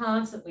was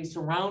constantly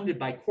surrounded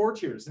by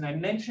courtiers. And I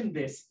mentioned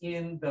this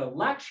in the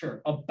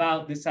lecture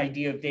about this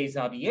idea of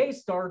déshabillé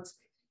starts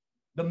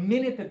the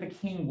minute that the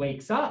king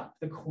wakes up,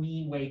 the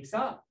queen wakes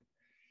up,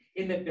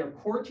 in that their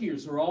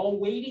courtiers are all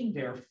waiting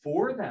there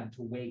for them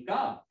to wake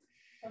up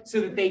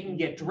so that they can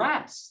get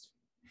dressed.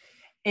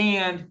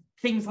 And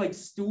things like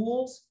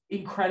stools,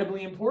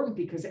 incredibly important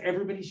because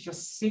everybody's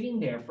just sitting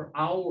there for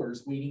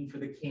hours waiting for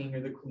the king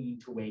or the queen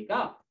to wake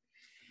up.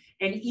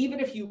 And even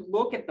if you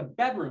look at the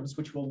bedrooms,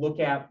 which we'll look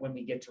at when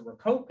we get to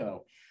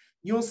Rococo,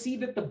 you'll see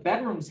that the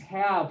bedrooms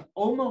have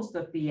almost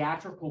a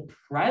theatrical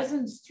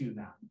presence to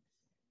them,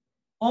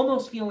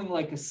 almost feeling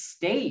like a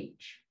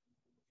stage.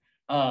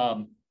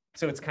 So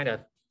it's kind of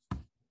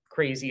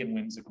crazy and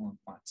whimsical and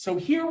fun. So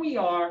here we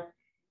are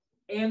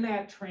in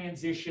that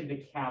transition to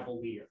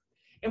Cavalier.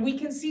 And we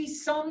can see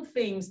some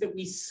things that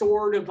we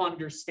sort of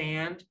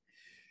understand.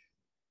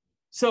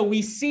 So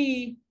we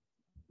see,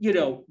 you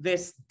know,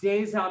 this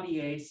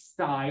déshabillé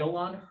style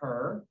on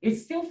her. It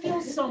still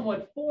feels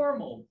somewhat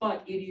formal,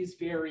 but it is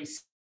very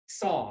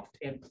soft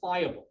and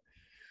pliable.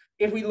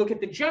 If we look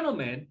at the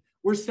gentleman,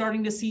 we're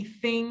starting to see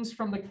things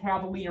from the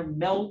Cavalier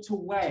melt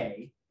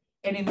away.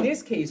 And in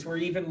this case, we're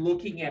even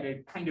looking at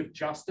a kind of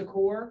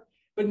justacore.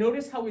 But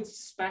notice how it's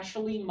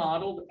specially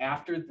modeled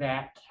after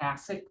that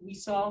cassock we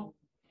saw.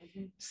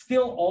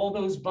 Still all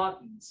those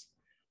buttons,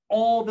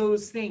 all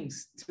those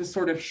things to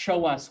sort of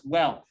show us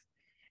wealth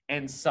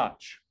and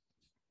such.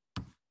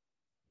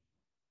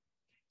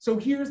 So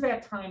here's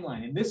that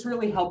timeline, and this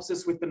really helps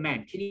us with the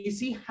men. Can you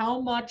see how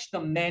much the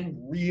men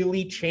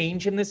really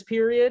change in this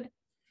period?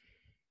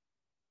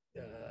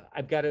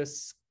 I've got to,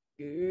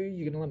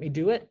 you're gonna let me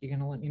do it? You're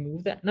gonna let me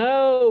move that?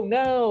 No,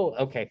 no,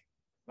 okay.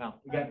 Well,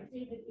 we got.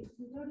 David, if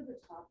you go to the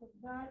top of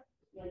that,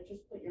 like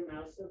just put your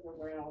mouse over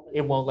where all the.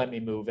 It won't let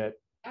me move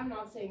it. I'm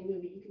not saying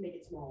move it, you can make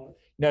it smaller.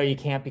 No, you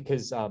can't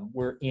because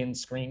we're in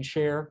screen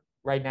share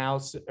right now,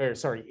 or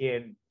sorry,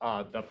 in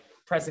the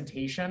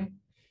presentation,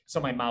 so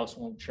my mouse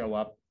won't show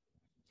up.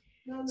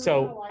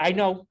 So I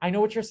know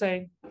what you're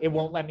saying. It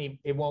won't let me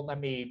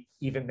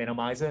even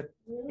minimize it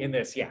Really? in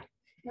this. Yeah.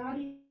 Not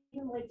even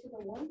like to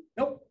the one?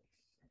 Nope.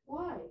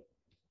 Why?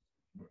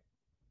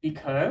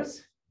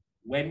 Because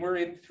when we're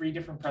in 3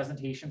 different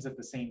presentations at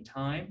the same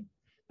time,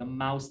 the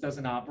mouse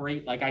doesn't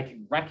operate like I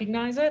can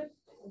recognize it.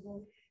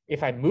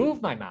 If I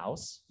move my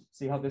mouse,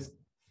 see how that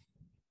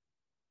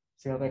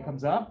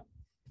comes up?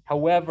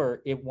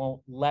 However, it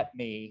won't let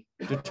me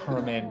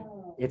determine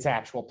its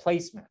actual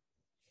placement.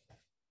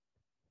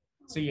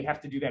 So you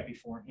have to do that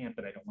beforehand,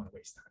 but I don't want to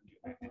waste time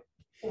doing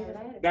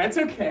that. That's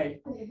okay.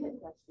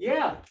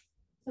 Yeah.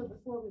 So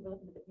before we were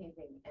looking at the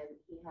painting and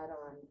he had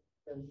on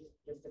those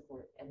just a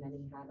court and then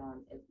he had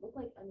on, it looked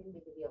like, I mean,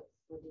 did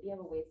he have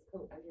a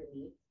waistcoat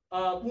underneath?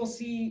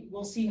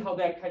 We'll see how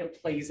that kind of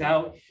plays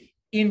out.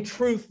 In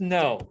truth,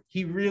 no.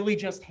 He really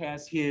just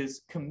has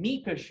his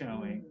kamika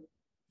showing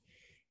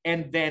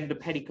and then the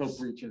petticoat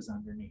breeches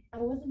underneath. I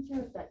wasn't sure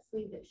if that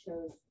sleeve that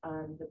shows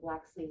the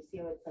black sleeve, see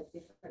how it's like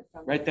different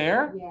from Right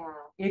there? Yeah.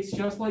 It's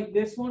just like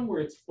this one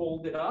where it's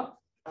folded up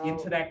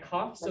into that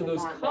cuff. So the those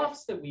gauntlet.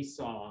 cuffs that we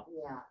saw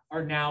Yeah.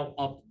 are now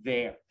up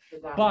there. The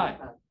gauntlet But-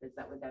 cuff.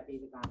 Would that be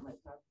the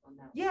gauntlet cuff on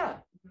that? Yeah,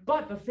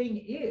 but the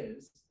thing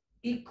is,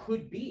 it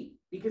could be,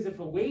 because if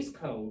a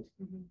waistcoat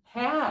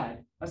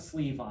had a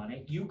sleeve on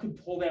it, you could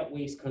pull that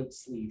waistcoat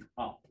sleeve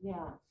up.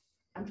 Yeah.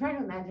 I'm trying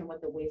to imagine what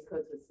the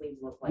waistcoats with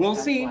sleeves look like. We'll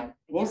That's see. why.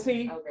 We'll Yeah.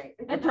 see. Oh, great.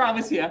 I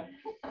promise you.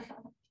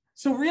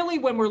 So really,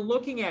 when we're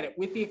looking at it,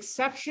 with the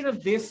exception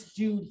of this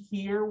dude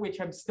here,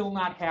 which I'm still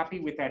not happy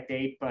with that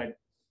date, but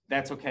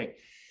that's okay.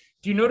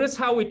 Do you notice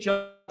how it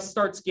just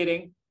starts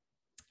getting,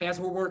 as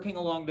we're working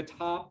along the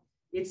top,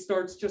 it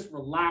starts just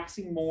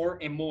relaxing more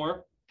and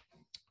more.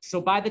 So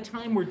by the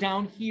time we're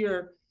down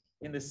here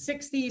in the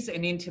 60s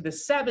and into the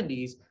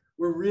 70s,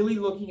 we're really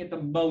looking at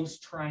the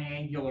most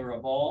triangular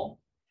of all.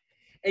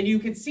 And you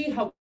can see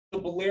how the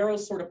bolero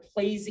sort of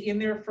plays in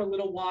there for a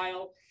little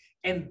while,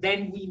 and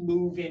then we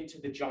move into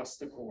the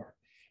justacore,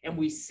 and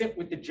we sit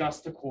with the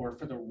justacore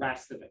for the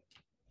rest of it.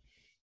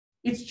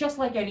 It's just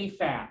like any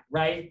fad,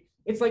 right?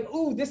 It's like,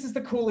 ooh, this is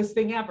the coolest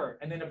thing ever.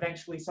 And then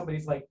eventually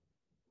somebody's like,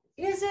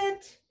 is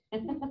it?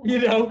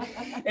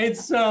 And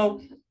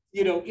so,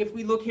 if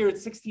we look here at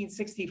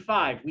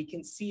 1665, we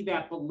can see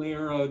that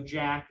bolero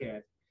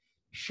jacket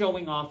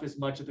showing off as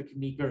much of the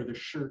kamika or the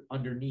shirt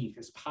underneath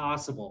as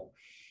possible.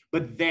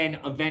 But then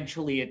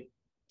eventually it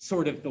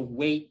sort of the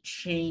weight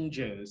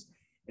changes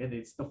and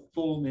it's the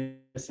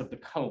fullness of the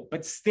coat.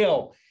 But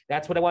still,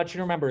 that's what I want you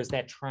to remember is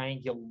that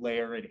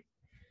triangularity.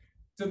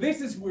 So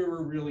this is where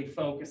we're really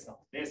focused on,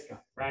 this guy,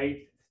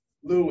 right?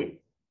 Louis.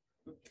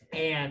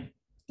 And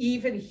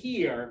even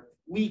here,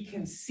 we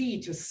can see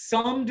to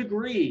some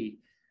degree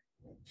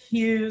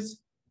his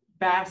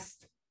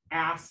best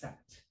asset.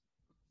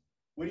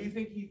 What do you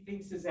think he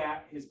thinks his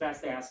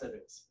best asset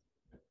is?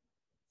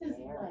 His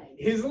legs.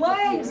 His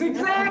legs,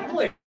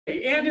 exactly.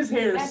 And his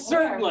hair,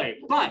 certainly.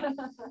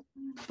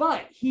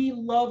 But he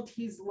loved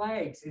his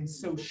legs. And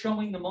so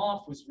showing them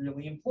off was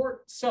really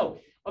important. So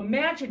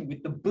imagine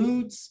with the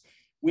boots,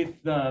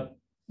 with the,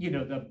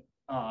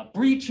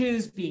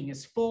 breeches being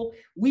as full,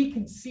 we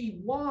can see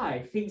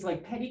why things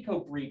like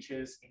petticoat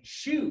breeches and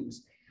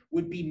shoes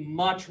would be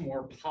much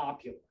more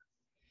popular.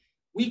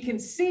 We can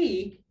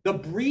see the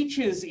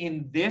breeches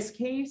in this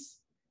case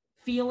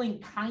feeling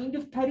kind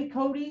of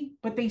petticoaty,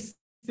 but they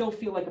still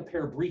feel like a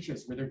pair of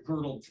breeches where they're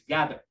girdled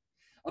together.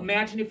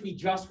 Imagine if we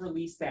just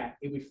released that,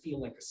 it would feel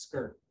like a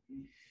skirt.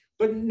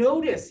 But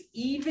notice,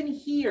 even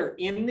here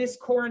in this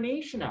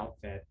coronation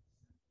outfit,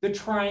 the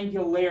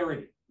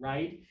triangularity,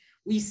 right?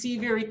 We see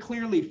very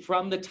clearly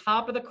from the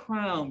top of the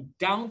crown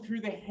down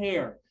through the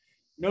hair.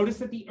 Notice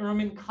that the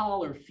ermine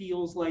collar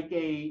feels like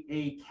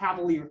a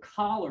cavalier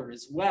collar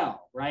as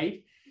well,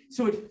 right?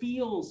 So it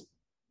feels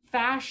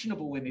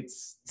fashionable in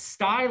its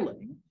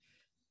styling,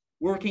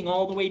 working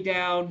all the way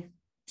down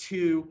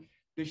to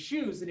the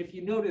shoes. And if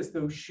you notice,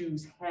 those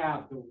shoes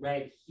have the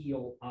red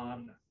heel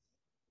on them.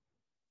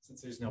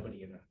 Since there's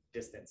nobody in the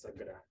distance, I'm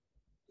gonna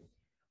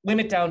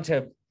limit down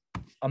to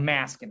a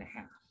mask and a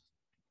half.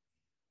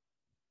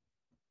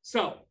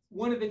 So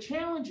one of the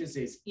challenges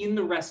is in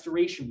the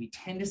restoration, we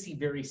tend to see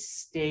very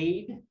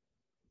staid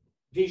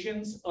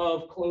visions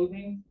of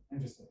clothing.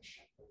 I'm just going to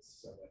check this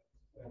so that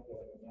I don't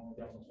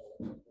go down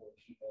the hole for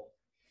people.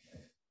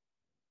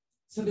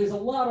 So there's a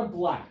lot of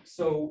black.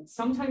 So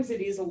sometimes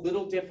it is a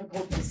little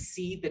difficult to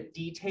see the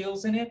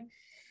details in it.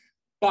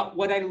 But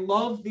what I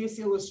love this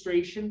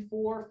illustration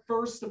for,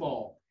 first of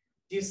all,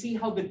 do you see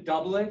how the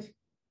doublet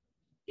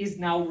is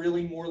now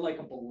really more like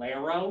a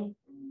bolero,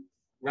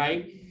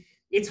 right?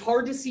 It's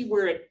hard to see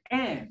where it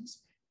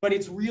ends, but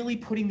it's really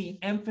putting the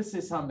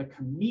emphasis on the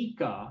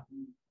kamika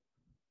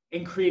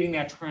and creating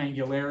that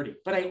triangularity.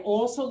 But I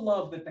also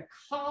love that the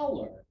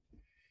collar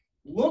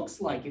looks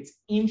like it's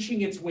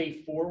inching its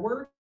way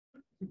forward.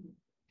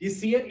 You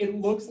see it? It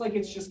looks like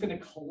it's just going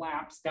to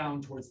collapse down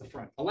towards the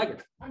front. Allegra.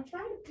 I'm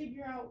trying to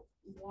figure out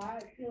why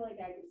I feel like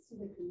I can see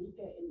the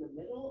kamika in the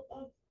middle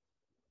of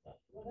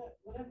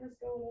whatever's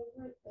going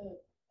over it.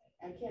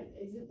 I can't,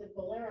 is it the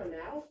bolero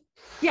now?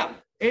 Yeah,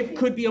 it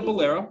could be a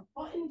bolero.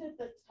 Buttoned at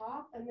the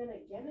top and then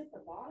again at the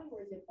bottom,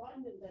 or is it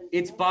buttoned and then?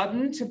 It's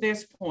buttoned to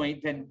this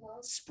point, then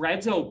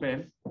spreads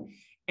open.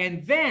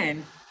 And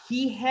then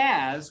he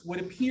has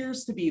what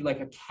appears to be like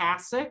a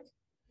cassock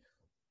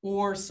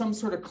or some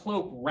sort of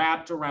cloak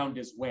wrapped around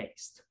his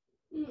waist.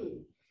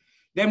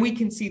 Then we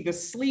can see the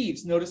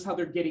sleeves. Notice how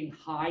they're getting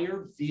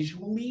higher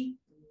visually.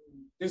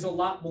 There's a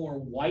lot more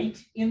white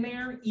in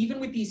there.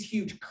 Even with these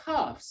huge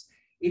cuffs,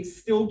 it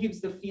still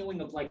gives the feeling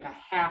of like a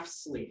half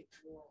sleeve.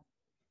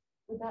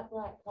 Would that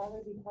black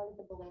collar be part of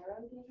the bolero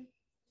here?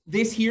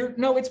 This here,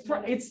 no,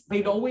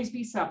 they'd always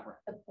be separate.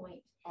 The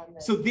point on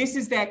the. So this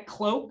is that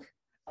cloak.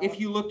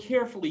 If you look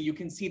carefully, you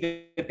can see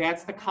that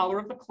that's the collar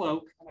of the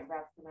cloak. And it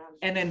wraps around.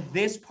 And then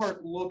this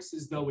part looks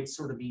as though it's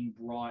sort of being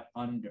brought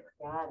under.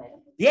 Got it.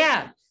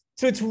 Yeah.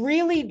 So it's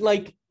really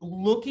like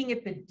looking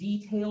at the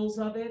details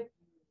of it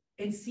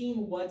and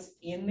seeing what's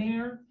in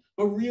there.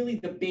 But really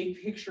the big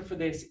picture for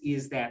this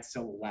is that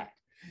silhouette.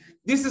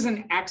 This is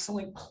an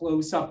excellent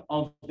close-up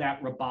of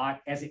that rabat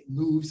as it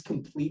moves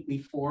completely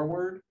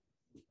forward.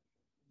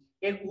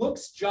 It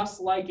looks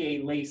just like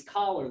a lace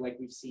collar like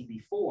we've seen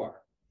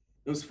before,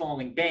 those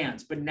falling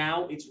bands, but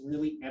now it's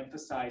really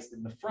emphasized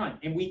in the front.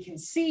 And we can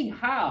see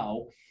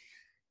how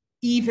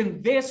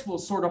even this will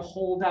sort of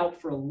hold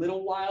out for a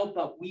little while,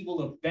 but we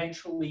will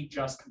eventually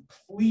just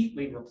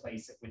completely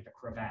replace it with the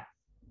cravat,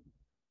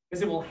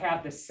 because it will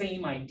have the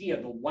same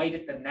idea, the white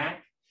at the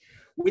neck,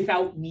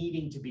 without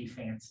needing to be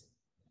fancy.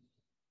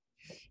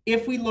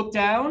 If we look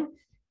down,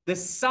 the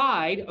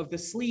side of the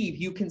sleeve,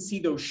 you can see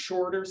those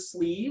shorter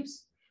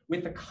sleeves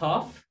with the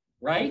cuff,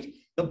 right?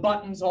 The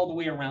buttons all the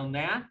way around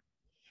that.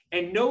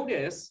 And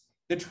notice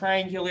the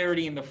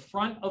triangularity in the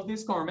front of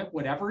this garment,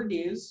 whatever it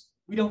is.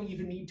 We don't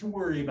even need to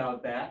worry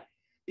about that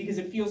because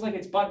it feels like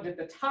it's buttoned at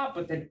the top,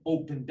 but then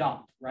opened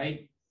up,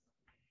 right?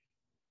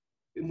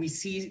 And we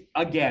see,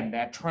 again,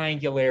 that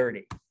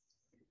triangularity.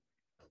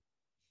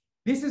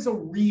 This is a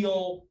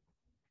real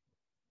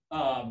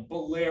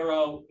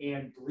bolero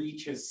and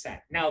breeches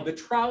set. Now, the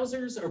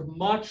trousers are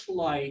much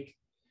like,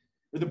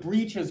 or the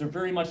breeches are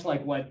very much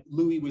like what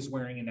Louis was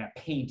wearing in that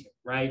painting,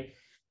 right?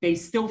 They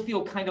still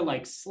feel kind of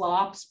like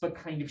slops, but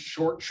kind of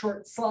short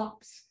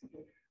slops,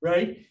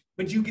 right?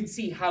 But you can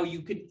see how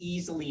you could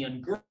easily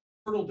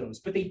ungirdle those.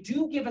 But they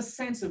do give a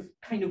sense of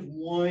kind of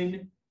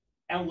one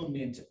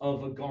element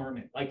of a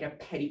garment, like a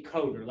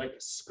petticoat or like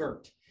a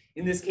skirt.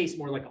 In this case,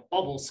 more like a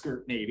bubble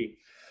skirt, maybe.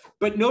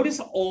 But notice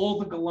all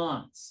the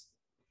gallants.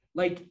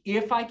 Like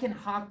if I can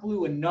hot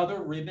glue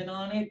another ribbon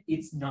on it,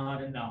 it's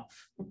not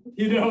enough.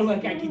 You know,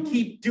 like I can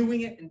keep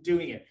doing it and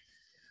doing it.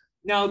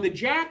 Now the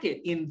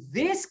jacket, in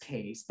this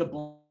case, the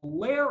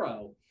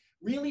bolero,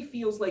 really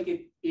feels like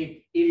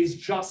it is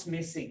just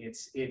missing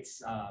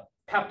its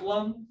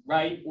peplum,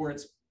 right? Or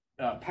its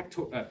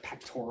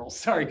pectorals,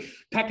 sorry,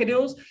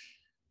 peccadilles.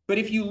 But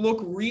if you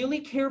look really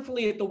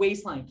carefully at the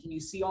waistline, can you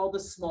see all the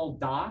small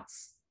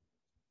dots?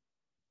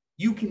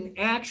 You can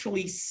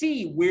actually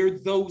see where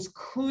those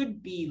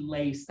could be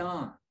laced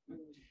on.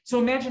 So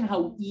imagine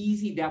how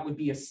easy that would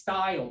be a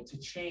style to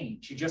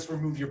change. You just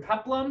remove your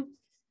peplum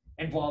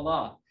and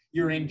voila,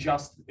 you're in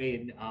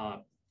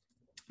the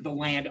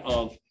land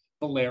of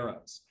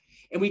boleros.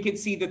 And we can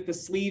see that the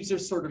sleeves are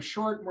sort of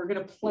short, and we're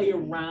going to play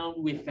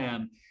around with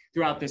them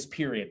throughout this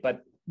period.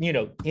 But, you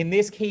know, in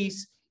this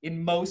case,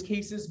 in most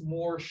cases,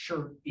 more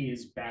shirt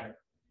is better.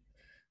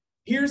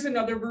 Here's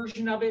another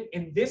version of it,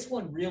 and this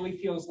one really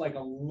feels like a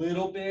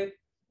little bit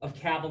of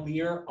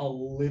Cavalier, a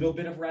little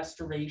bit of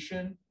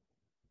Restoration,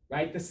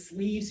 right? The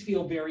sleeves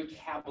feel very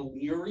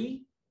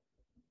Cavalier-y,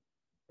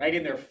 right,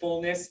 in their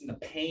fullness and the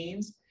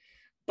panes.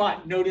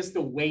 But notice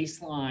the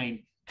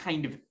waistline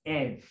kind of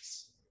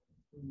ends.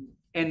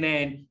 And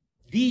then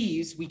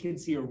these we can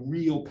see are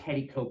real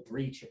petticoat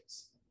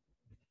breeches.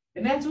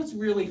 And that's what's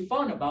really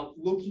fun about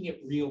looking at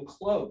real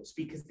clothes,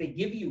 because they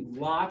give you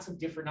lots of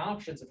different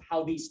options of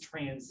how these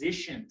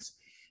transitions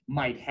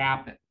might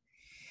happen.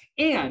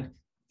 And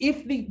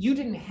if you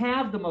didn't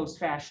have the most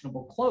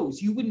fashionable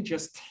clothes, you wouldn't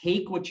just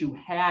take what you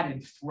had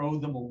and throw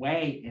them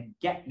away and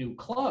get new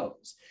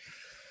clothes.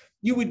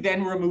 You would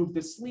then remove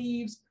the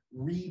sleeves,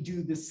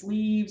 redo the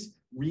sleeves,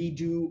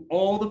 redo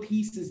all the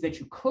pieces that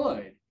you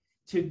could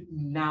to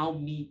now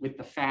meet with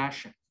the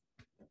fashion.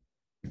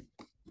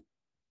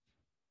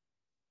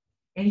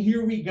 And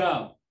here we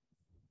go.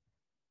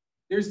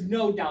 There's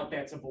no doubt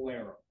that's a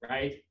bolero,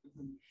 right?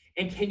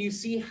 And can you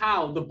see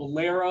how the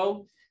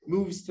bolero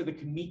moves to the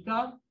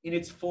camisa in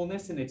its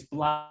fullness and its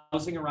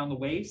blousing around the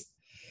waist?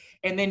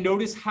 And then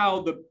notice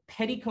how the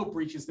petticoat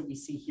breeches that we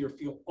see here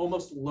feel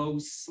almost low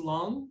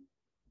slung,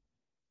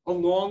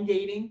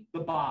 elongating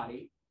the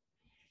body,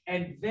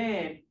 and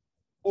then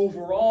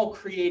overall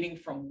creating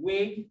from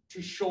wig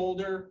to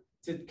shoulder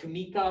to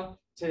camisa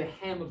to the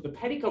hem of the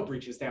petticoat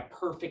breeches, that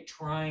perfect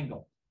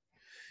triangle.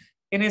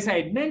 And as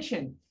I had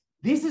mentioned,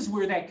 this is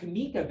where that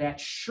camisa, that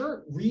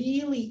shirt,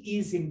 really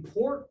is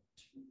important.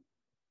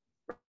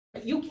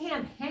 You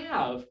can't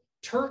have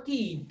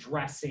turkey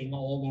dressing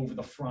all over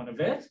the front of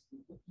it,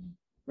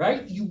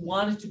 right? You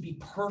want it to be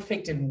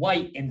perfect and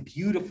white and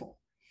beautiful.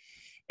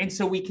 And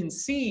so we can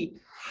see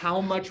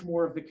how much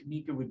more of the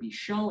camisa would be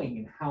showing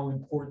and how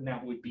important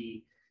that would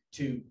be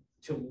to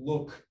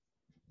look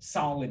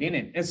solid in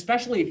it,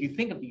 especially if you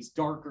think of these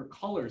darker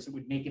colors, it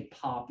would make it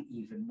pop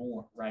even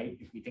more, right?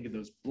 If we think of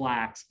those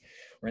blacks,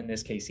 or in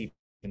this case, even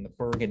the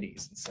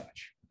burgundies and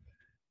such.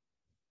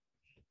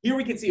 Here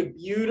we can see a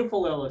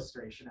beautiful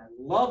illustration. I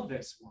love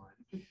this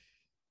one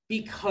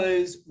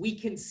because we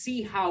can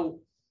see how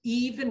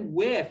even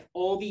with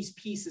all these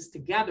pieces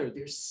together,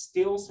 there's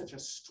still such a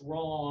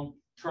strong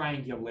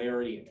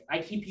triangularity in it. I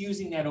keep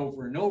using that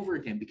over and over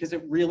again because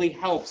it really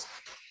helps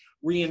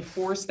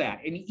reinforce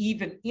that. And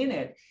even in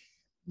it,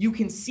 you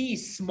can see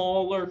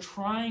smaller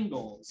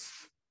triangles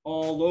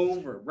all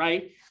over,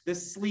 right? The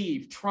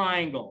sleeve,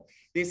 triangle.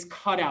 This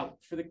cutout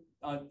for the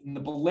in the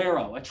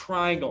bolero, a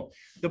triangle.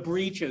 The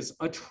breeches,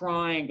 a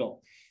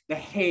triangle. The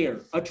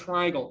hair, a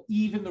triangle.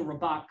 Even the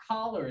rabat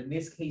collar, in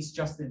this case,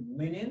 just in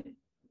linen,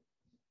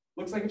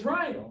 looks like a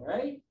triangle,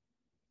 right?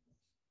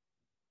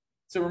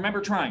 So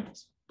remember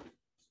triangles,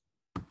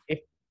 if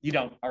you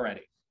don't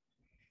already.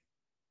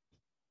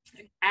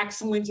 An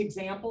excellent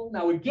example.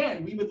 Now,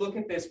 again, we would look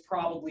at this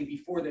probably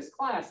before this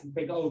class and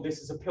think, oh, this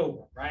is a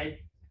pilgrim, right?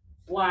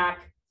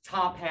 Black,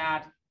 top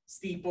hat,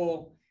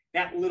 steeple,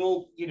 that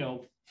little, you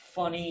know,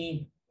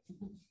 funny,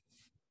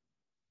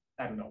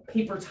 I don't know,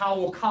 paper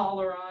towel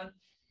collar on.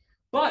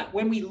 But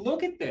when we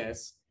look at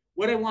this,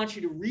 what I want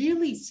you to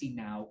really see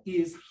now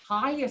is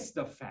highest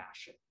of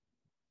fashion,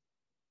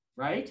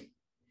 right?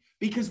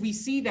 Because we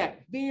see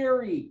that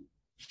very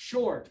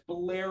short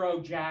bolero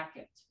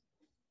jacket.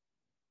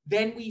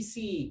 Then we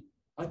see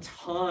a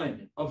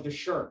ton of the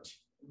shirt.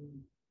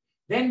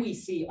 Then we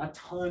see a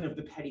ton of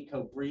the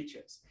petticoat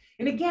breeches.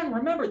 And again,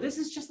 remember, this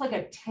is just like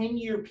a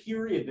 10-year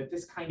period that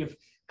this kind of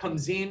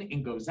comes in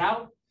and goes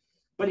out.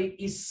 but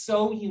it is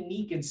so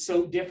unique and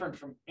so different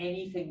from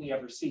anything we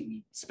ever see.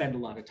 We spend a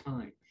lot of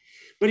time.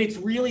 But it's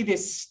really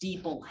this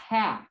steeple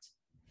hat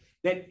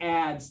that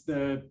adds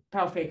the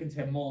parfaitement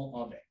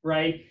of it,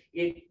 right?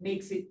 It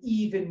makes it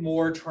even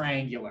more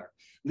triangular,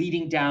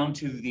 leading down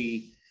to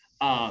the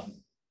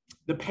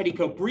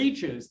petticoat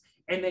breeches.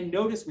 And then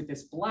notice with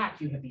this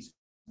black, you have these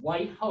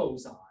white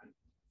hose on.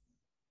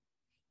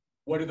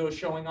 What are those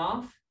showing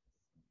off?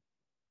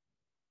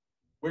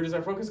 Where does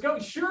our focus go?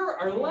 Sure,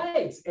 our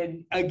legs.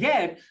 And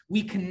again,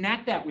 we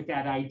connect that with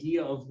that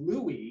idea of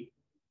Louis,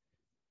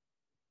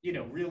 you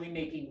know, really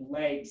making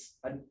legs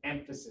an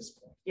emphasis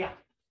point. Yeah.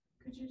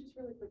 Could you just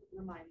really quick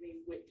remind me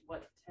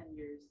what 10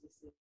 years this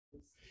is?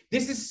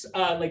 This is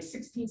like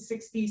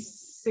 1660,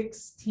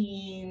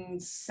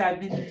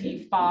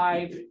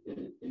 1675,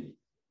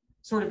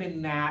 sort of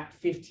in that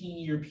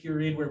 15-year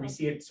period where we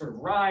see it sort of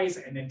rise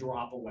and then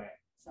drop away.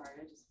 Sorry,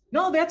 I just.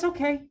 No, that's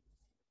okay.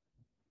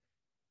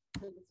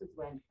 So this was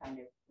when kind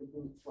of the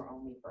boots were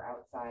only for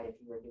outside. If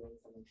you were doing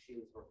something,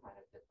 shoes were kind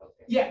of the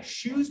focus. Yeah,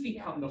 shoes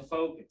become the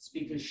focus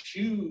because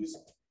shoes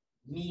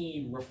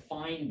mean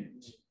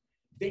refinement.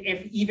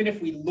 Even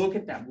if we look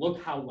at them,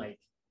 look how like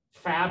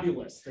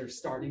fabulous they're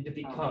starting to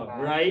become,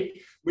 right?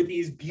 With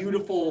these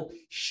beautiful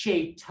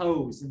shaped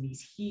toes and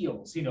these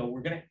heels, you know,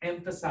 we're going to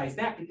emphasize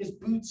that because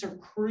boots are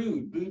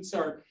crude. Boots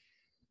are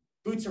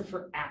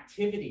for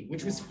activity,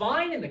 which was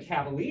fine in the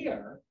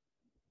Cavalier,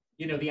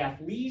 you know, the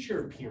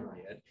athleisure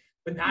period,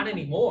 but not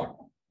anymore.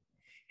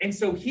 And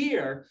so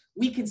here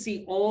we can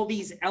see all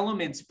these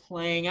elements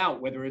playing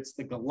out, whether it's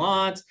the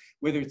gallant,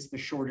 whether it's the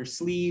shorter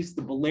sleeves,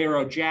 the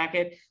bolero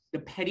jacket, the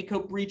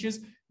petticoat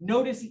breeches.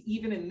 Notice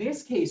even in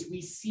this case,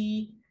 we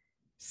see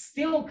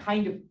still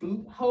kind of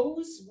boot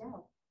hose. Yeah.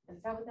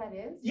 Is that what that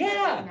is?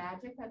 Yeah.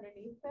 Magic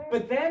underneath there?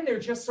 But then they're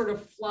just sort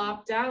of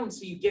flopped down.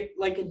 So you get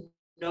like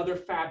another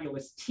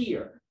fabulous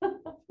tier,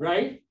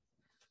 right?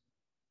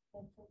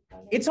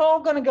 It's all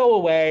going to go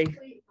away.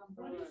 Wait,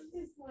 what is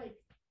this like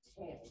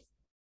tail?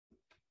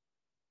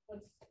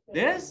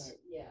 This?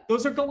 Yeah.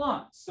 Those are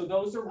gallants. So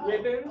those are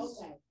ribbons,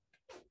 Okay.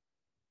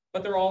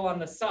 but they're all on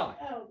the side.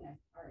 Oh, okay.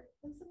 All right.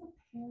 Looks like a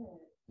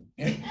parrot.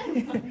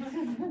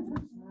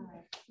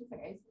 It's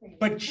like ice cream.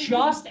 But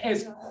just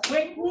as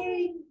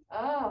quickly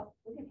Oh,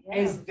 look at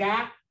him. as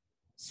that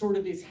sort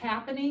of is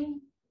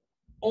happening,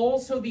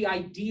 also the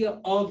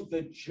idea of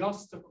the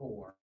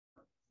justacore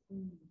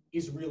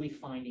is really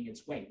finding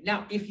its way.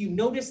 Now, if you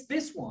notice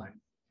this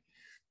one,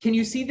 can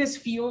you see this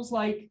feels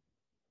like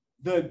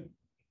the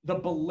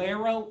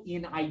bolero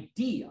in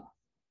idea,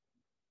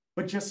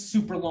 but just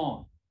super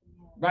long,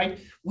 right?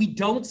 We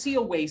don't see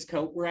a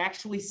waistcoat. We're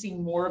actually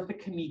seeing more of the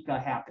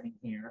camika happening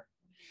here.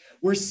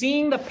 We're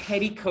seeing the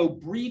petticoat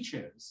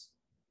breeches.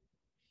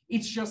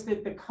 It's just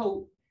that the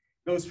coat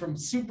goes from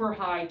super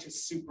high to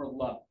super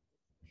low.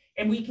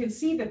 And we can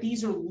see that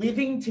these are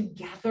living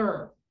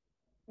together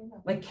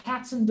like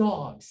cats and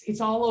dogs.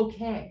 It's all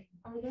okay.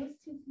 Are those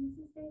two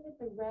pieces, David?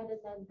 The red and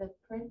then the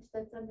print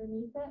that's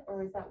underneath it?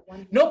 Or is that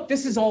one? Nope,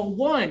 this is all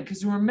one,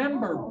 because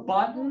remember, Oh.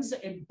 buttons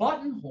and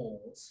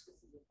buttonholes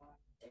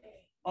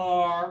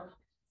are,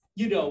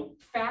 you know,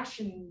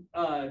 fashion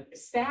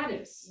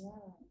status, Yeah.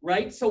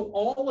 right? So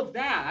all of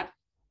that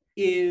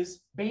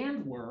is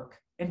band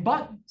work and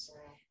buttons.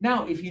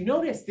 Now, if you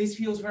notice, this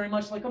feels very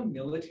much like a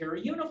military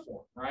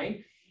uniform,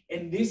 right?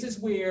 And this is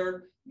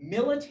where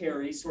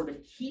military sort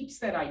of keeps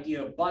that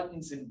idea of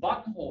buttons and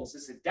buttonholes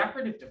as a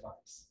decorative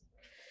device,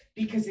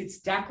 because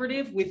it's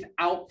decorative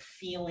without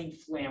feeling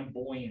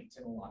flamboyant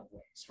in a lot of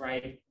ways,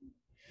 right?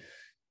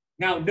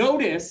 Now,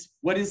 notice,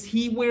 what is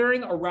he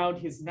wearing around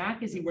his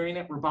neck? Is he wearing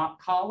that rabat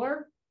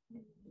collar?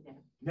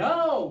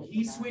 No,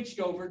 he switched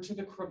over to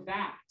the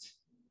cravat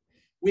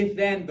with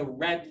then the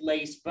red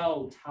lace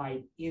bow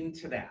tied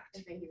into that. I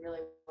think he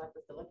really wants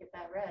us to look at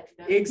that red.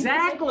 No?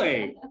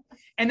 Exactly.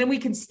 And then we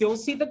can still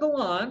see the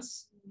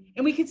gallants,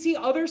 and we can see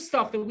other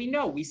stuff that we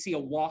know. We see a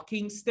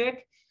walking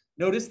stick.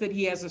 Notice that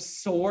he has a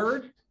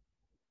sword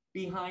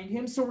behind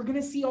him. So we're going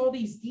to see all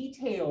these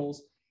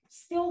details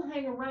still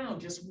hang around,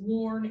 just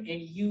worn and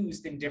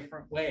used in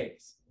different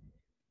ways.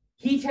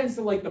 He tends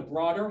to like the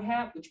broader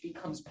hat, which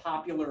becomes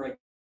popular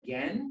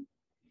again,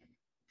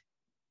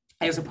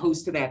 as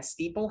opposed to that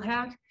steeple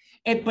hat.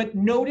 But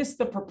notice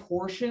the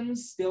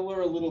proportions still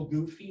are a little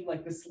goofy,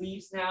 like the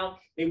sleeves now,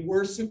 they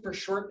were super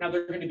short, now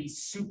they're going to be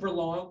super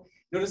long.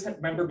 Notice that,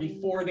 remember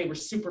before they were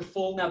super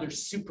full, now they're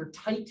super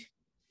tight.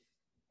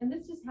 And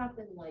this just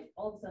happened like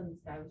all of a sudden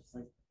this guy was just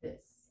like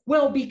this.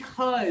 Well,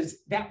 because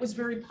that was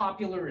very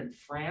popular in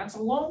France,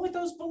 along with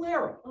those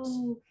boleros.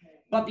 Okay.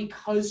 But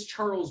because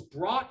Charles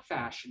brought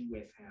fashion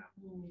with him,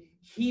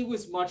 he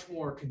was much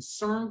more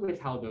concerned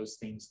with how those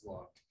things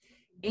looked.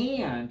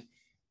 And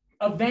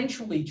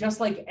eventually,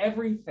 just like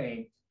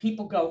everything,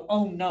 people go,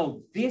 oh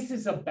no, this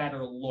is a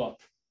better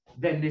look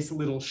than this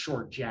little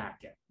short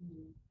jacket.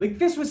 Like,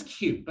 this was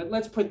cute, but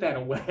let's put that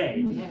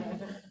away.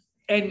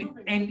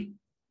 And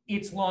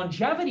its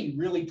longevity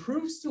really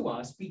proves to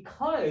us,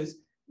 because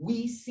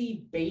we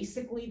see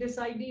basically this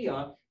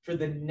idea for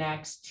the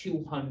next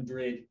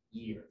 200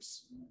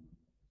 years.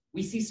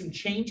 We see some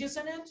changes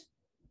in it,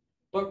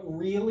 but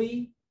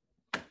really,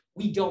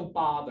 we don't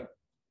bother.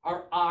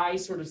 Our eye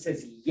sort of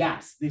says,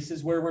 yes, this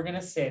is where we're going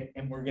to sit,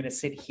 and we're going to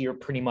sit here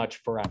pretty much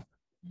forever.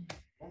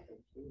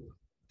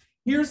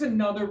 Here's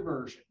another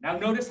version. Now,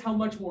 notice how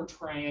much more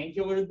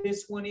triangular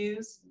this one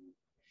is.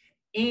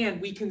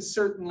 And we can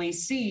certainly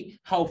see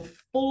how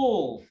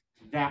full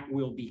that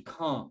will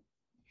become.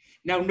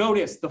 Now,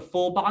 notice the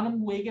full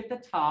bottom wig at the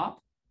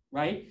top,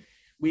 right?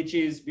 Which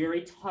is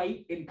very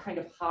tight and kind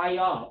of high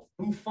up,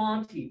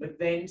 bouffanty, but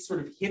then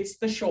sort of hits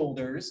the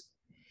shoulders.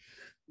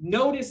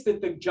 Notice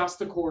that the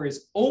justacore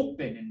is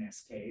open in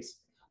this case,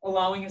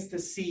 allowing us to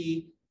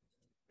see,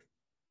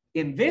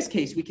 in this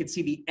case, we can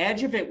see the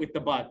edge of it with the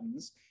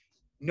buttons.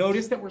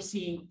 Notice that we're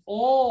seeing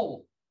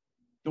all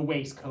the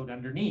waistcoat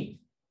underneath.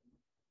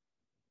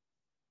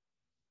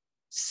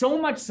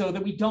 So much so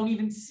that we don't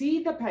even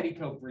see the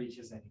petticoat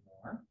breeches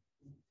anymore.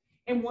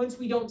 And once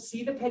we don't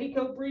see the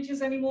petticoat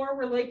breeches anymore,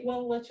 we're like,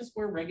 well, let's just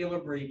wear regular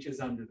breeches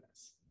under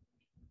this.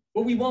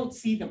 But we won't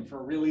see them for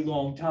a really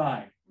long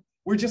time.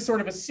 We're just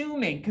sort of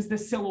assuming because the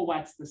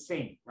silhouette's the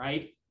same,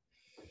 right?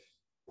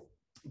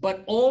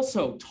 But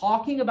also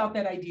talking about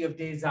that idea of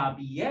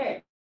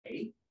déshabillé,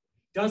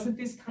 doesn't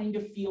this kind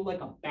of feel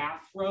like a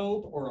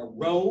bathrobe or a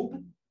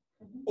robe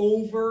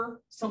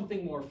over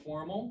something more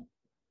formal?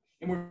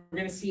 And we're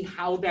going to see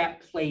how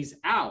that plays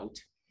out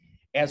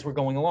as we're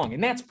going along.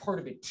 And that's part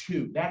of it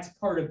too. That's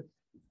part of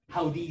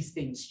how these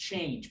things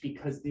change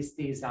because this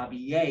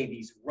déshabillé,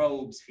 these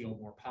robes feel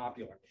more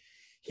popular.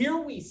 Here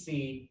we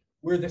see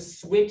where the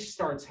switch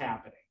starts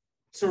happening.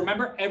 So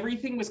remember,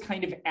 everything was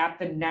kind of at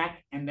the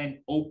neck and then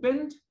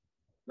opened,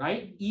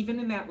 right? Even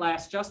in that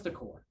last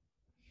justacore.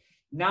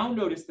 Now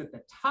notice that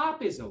the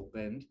top is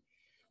opened,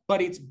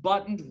 but it's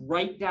buttoned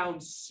right down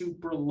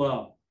super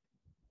low.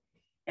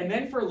 And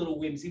then for a little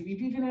whimsy,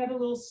 we've even had a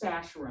little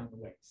sash around the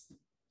waist.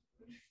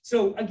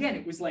 So again,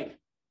 it was like,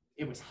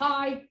 it was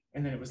high,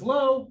 and then it was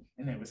low,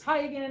 and then it was high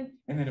again,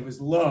 and then it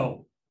was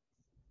low.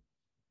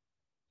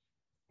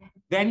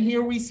 Then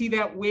here we see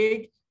that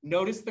wig.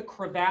 Notice the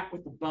cravat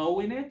with the bow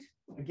in it,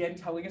 again,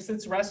 telling us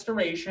it's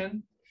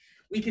restoration.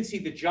 We can see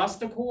the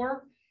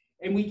justacore,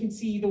 and we can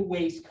see the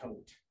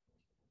waistcoat.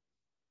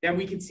 Then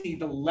we can see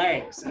the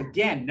legs.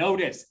 Again,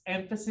 notice,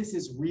 emphasis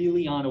is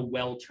really on a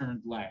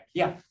well-turned leg.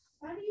 Yeah?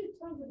 How do you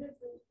tell the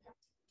difference?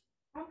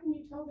 How can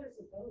you tell there's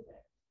a bow there?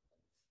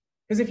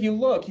 Because if you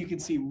look, you can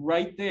see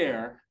right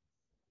there,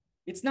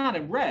 it's not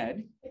in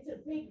red. It's a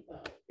big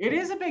bow. It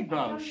is a big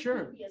bow, I thought it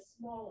sure. would be a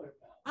smaller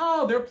bow.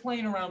 Oh, they're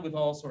playing around with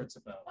all sorts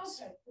of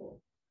bows. Okay,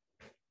 cool.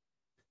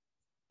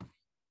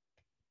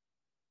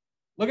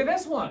 Look at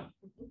this one.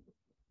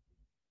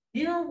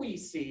 Here we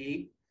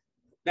see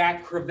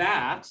that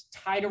cravat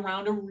tied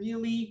around a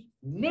really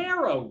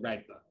narrow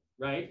red bow,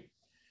 right?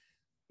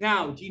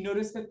 Now, do you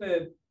notice that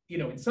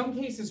in some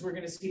cases, we're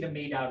going to see them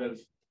made out of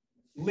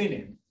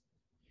linen.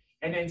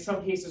 And then in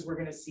some cases, we're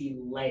going to see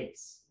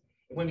lace.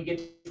 And when we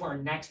get to our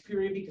next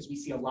period, because we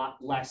see a lot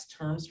less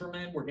terms for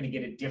men, we're going to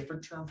get a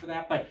different term for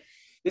that. But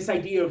this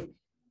idea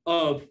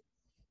of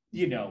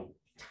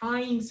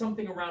tying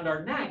something around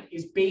our neck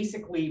is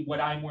basically what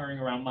I'm wearing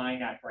around my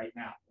neck right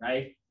now,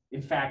 right?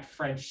 In fact,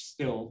 French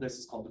still, this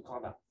is called a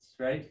cravat,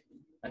 right?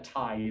 A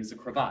tie is a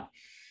cravat,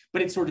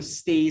 but it sort of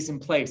stays in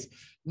place.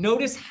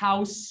 Notice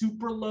how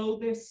super low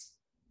this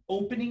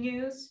opening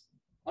is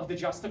of the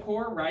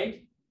justacore,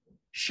 right?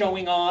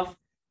 Showing off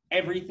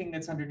everything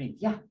that's underneath.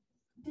 Yeah.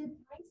 Did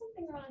tying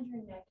something around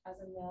your neck as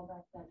a male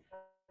back then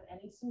have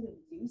any sort of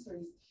use or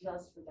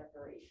just for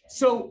decoration?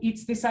 So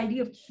it's this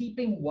idea of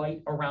keeping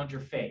white around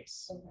your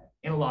face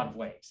in a lot of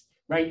ways,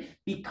 right?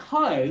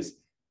 Because,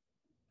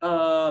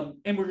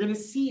 and we're going to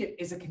see it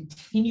as a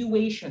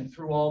continuation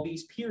through all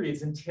these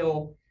periods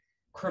until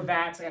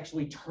cravats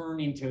actually turn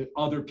into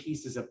other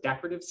pieces of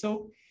decorative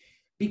soap,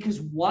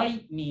 because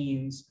white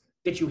means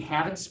that you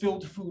haven't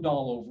spilled food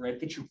all over it,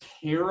 that you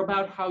care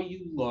about how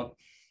you look.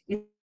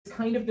 It's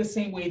kind of the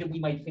same way that we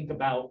might think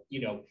about,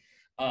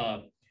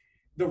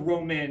 the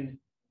Roman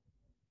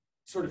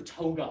sort of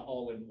toga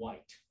all in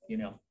white,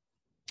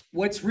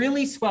 What's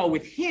really swell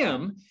with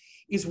him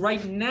is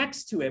right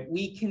next to it,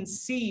 we can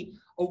see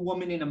a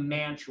woman in a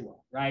mantua,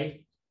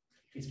 right?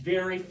 It's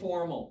very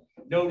formal.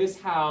 Notice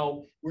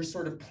how we're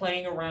sort of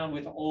playing around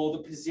with all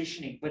the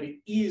positioning, but it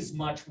is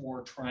much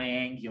more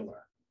triangular.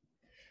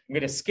 I'm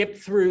going to skip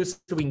through so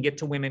we can get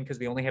to women because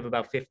we only have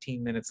about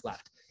 15 minutes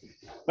left.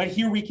 But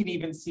here we can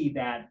even see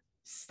that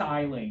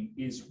styling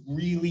is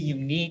really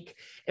unique.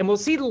 And we'll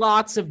see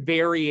lots of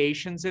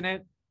variations in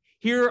it.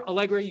 Here,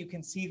 Allegra, you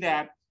can see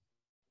that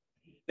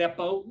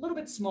bow, a little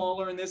bit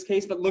smaller in this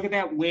case, but look at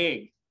that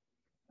wig.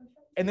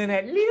 And then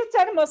that little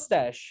tiny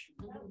mustache.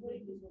 That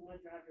wig is the one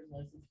driver's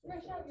license.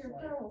 Fresh out your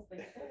girls.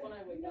 When I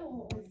wake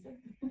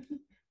up.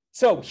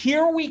 So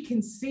here we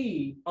can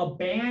see a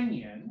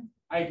banyan.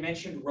 I had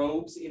mentioned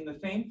robes in the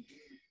thing.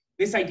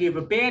 This idea of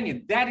a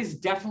banyan, that is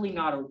definitely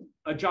not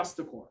a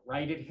justacore,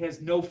 right? It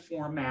has no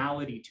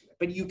formality to it.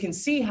 But you can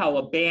see how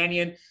a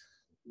banyan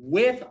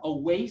with a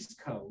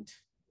waistcoat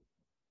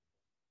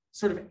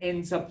sort of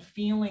ends up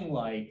feeling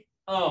like,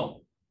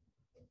 oh,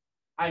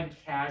 I'm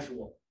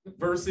casual,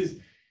 versus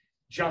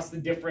just a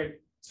different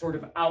sort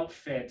of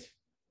outfit,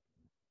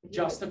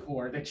 just a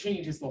core that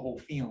changes the whole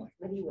feeling.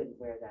 But he wouldn't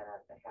wear that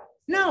out the house.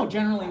 No,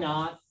 generally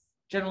not.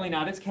 Generally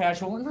not. It's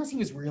casual, unless he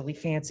was really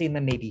fancy, and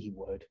then maybe he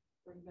would.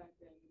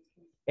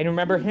 And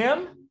remember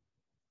him?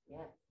 Yeah.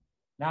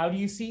 Now, do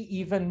you see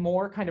even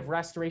more kind of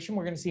restoration?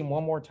 We're going to see him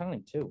one more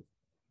time, too.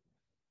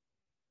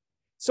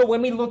 So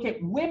when we look at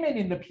women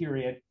in the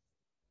period,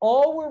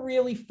 all we're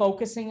really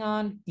focusing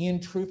on, in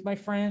truth, my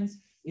friends,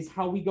 is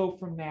how we go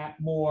from that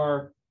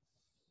more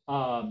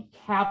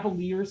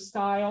cavalier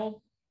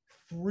style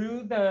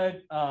through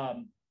the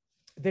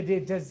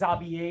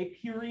déshabillé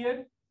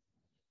period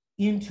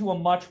into a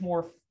much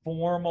more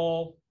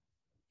formal,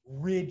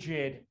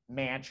 rigid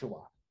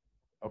mantua,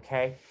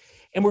 okay?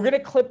 And we're going to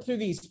clip through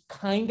these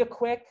kind of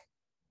quick.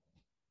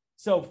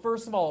 So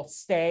first of all,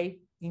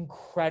 stay,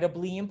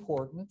 incredibly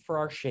important for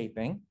our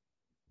shaping.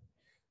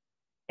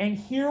 And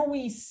here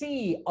we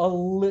see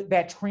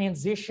that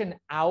transition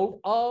out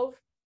of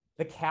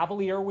the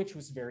cavalier, which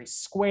was very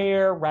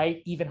square,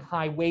 right? Even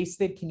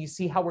high-waisted. Can you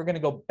see how we're going to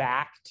go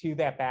back to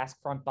that basque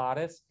front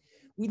bodice?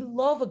 We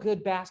love a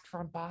good basque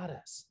front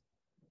bodice.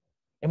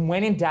 And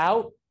when in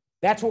doubt,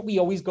 that's what we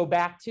always go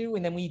back to.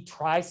 And then we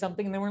try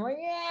something and then we're like,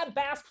 yeah,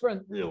 basque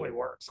front really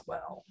works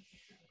well.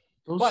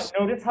 But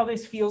notice how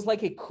this feels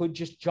like it could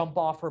just jump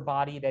off her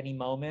body at any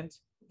moment.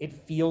 It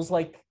feels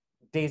like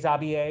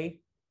déshabillé.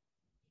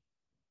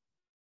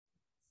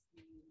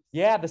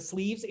 Yeah, the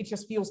sleeves, it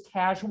just feels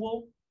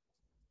casual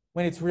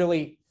when it's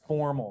really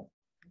formal.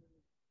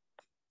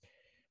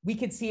 We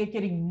can see it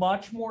getting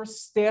much more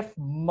stiff,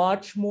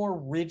 much more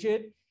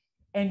rigid.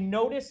 And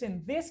notice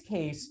in this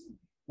case,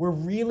 we're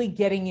really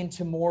getting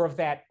into more of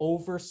that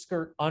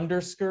overskirt,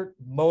 underskirt,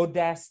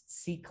 modeste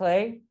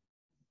cyclé.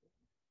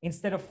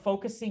 Instead of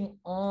focusing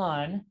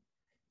on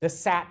the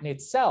satin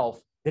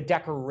itself, the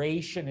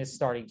decoration is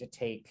starting to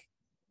take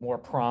more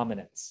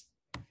prominence.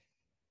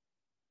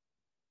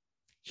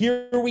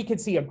 Here we can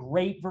see a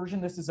great version.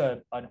 This is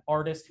an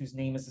artist whose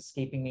name is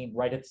escaping me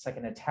right at the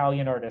second,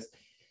 Italian artist.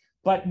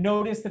 But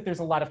notice that there's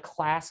a lot of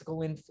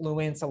classical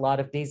influence, a lot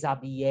of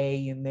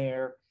déshabillé in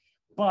there.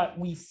 But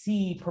we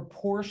see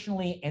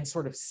proportionally and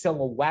sort of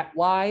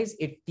silhouette-wise,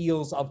 it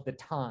feels of the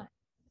time.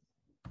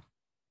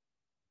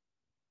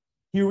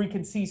 Here we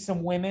can see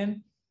some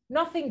women,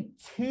 nothing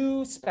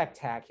too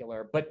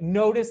spectacular, but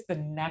notice the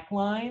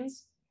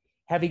necklines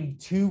having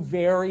two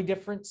very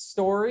different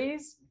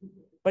stories,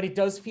 but it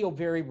does feel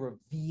very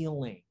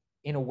revealing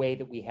in a way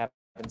that we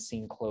haven't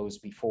seen clothes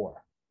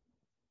before,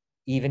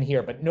 even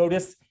here. But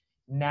notice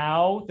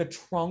now the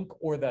trunk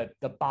or the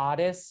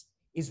bodice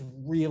is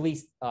really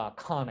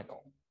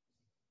conical,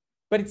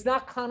 but it's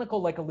not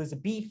conical like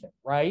Elizabethan,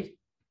 right?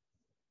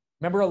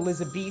 Remember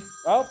Elizabeth?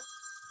 Oh,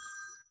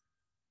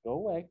 go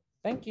away.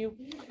 Thank you.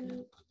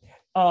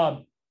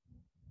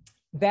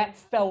 That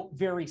felt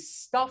very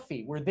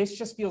stuffy, where this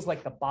just feels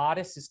like the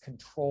bodice is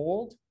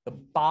controlled, the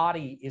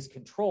body is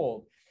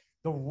controlled,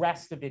 the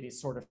rest of it is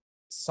sort of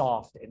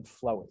soft and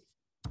flowy.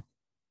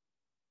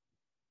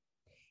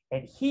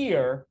 And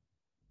here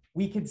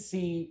we can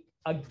see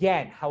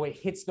again how it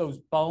hits those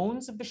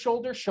bones of the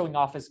shoulder, showing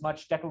off as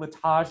much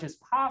décolletage as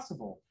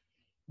possible.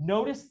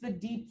 Notice the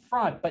deep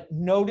front, but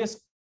notice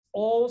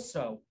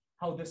also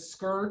how the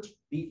skirt,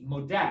 the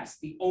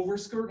modeste, the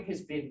overskirt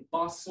has been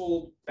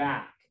bustled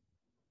back,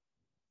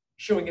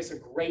 showing us a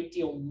great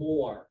deal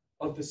more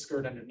of the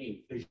skirt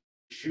underneath, the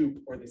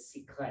jupe or the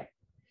cyclé.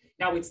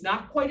 Now, it's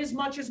not quite as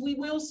much as we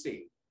will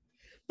see,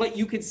 but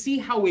you can see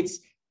how it's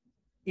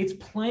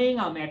playing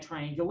on that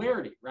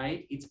triangularity,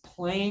 right? It's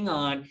playing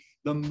on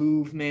the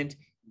movement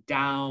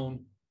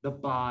down the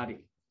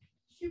body.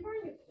 She's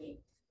wearing a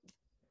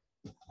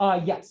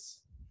cape. Yes.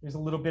 There's a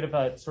little bit of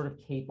a sort of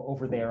cape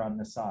over there on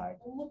the side.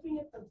 I'm looking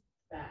at the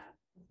back,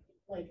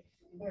 like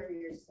where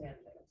you're standing,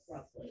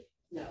 roughly.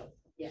 No,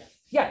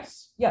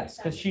 yes. Yes,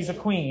 because she's a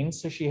queen,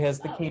 so she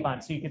has the cape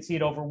on. So you can see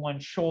it over one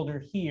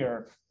shoulder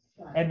here,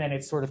 and then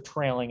it's sort of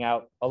trailing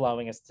out,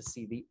 allowing us to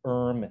see the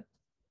ermine.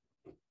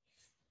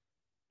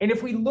 And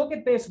if we look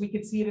at this, we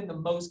can see it in the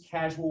most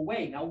casual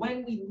way. Now,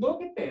 when we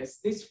look at this,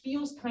 this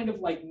feels kind of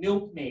like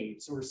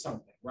milkmaids or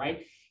something,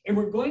 right? And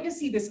we're going to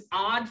see this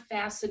odd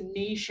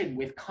fascination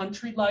with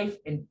country life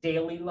and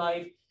daily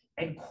life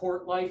and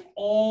court life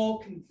all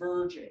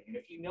converging. And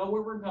if you know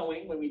where we're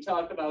going, when we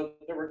talk about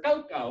the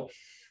Rococo,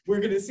 we're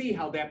going to see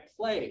how that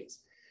plays.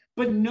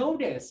 But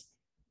notice,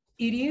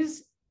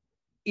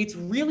 it's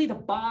really the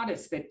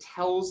bodice that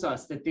tells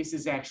us that this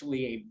is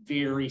actually a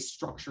very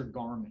structured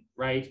garment,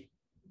 right?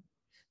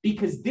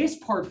 Because this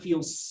part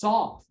feels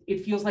soft.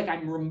 It feels like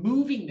I'm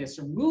removing this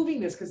or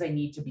moving this because I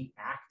need to be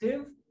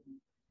active.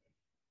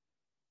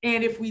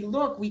 And if we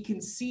look, we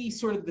can see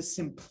sort of the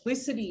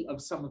simplicity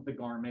of some of the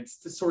garments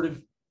to sort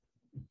of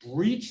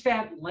breach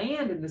that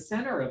land in the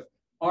center of,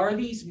 are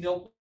these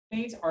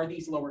milkmaids, are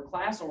these lower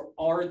class, or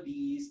are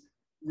these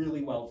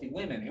really wealthy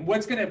women? And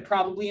what's going to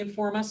probably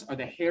inform us are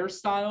the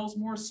hairstyles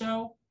more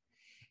so.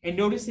 And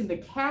notice in the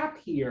cap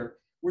here,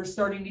 we're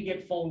starting to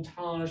get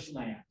fontage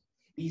land.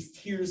 these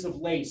tiers of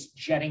lace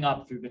jetting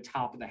up through the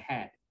top of the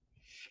head.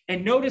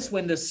 And notice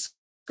when the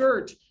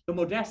skirt, the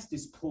modeste,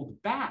 is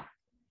pulled back,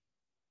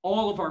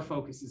 all of our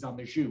focus is on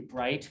the jupe,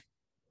 right?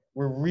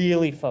 We're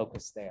really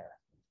focused there.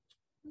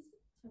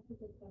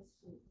 Technical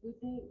question. Would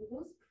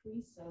those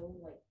pre-sew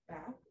like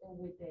back, or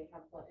would they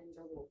have buttons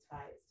or little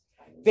ties to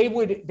tie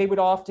them? They would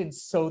often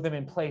sew them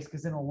in place,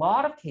 because in a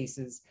lot of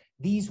cases,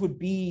 these would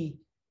be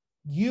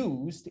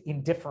used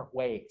in different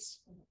ways,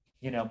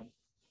 you know.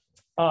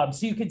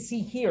 So you can see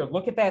here,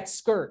 look at that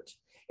skirt.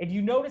 And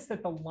you notice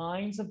that the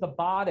lines of the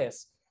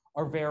bodice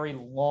are very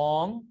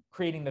long,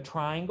 creating the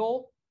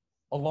triangle,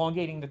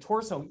 elongating the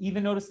torso.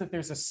 Even notice that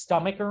there's a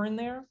stomacher in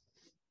there,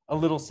 a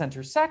little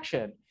center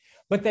section.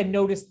 But then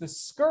notice the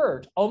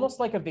skirt, almost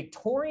like a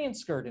Victorian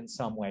skirt in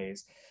some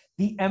ways,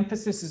 the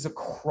emphasis is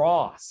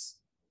across,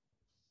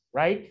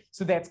 right?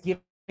 So that's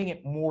giving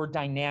it more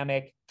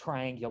dynamic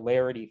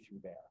triangularity through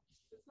there.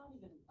 It's not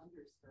even an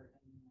underskirt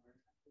anymore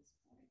at this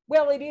point.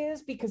 Well, it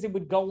is, because it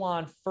would go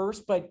on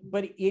first, but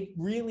it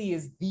really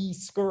is the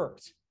skirt.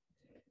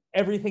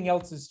 Everything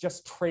else is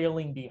just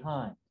trailing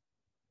behind.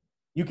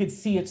 You could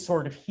see it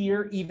sort of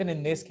here, even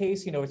in this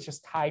case, you know, it's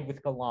just tied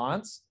with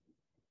gallants,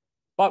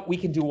 but we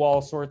can do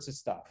all sorts of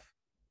stuff.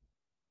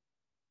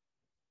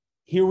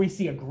 Here we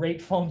see a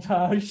great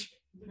fontage,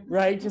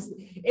 right?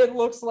 It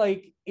looks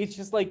like, it's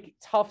just like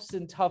tufts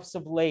and tufts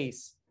of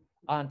lace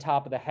on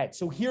top of the head.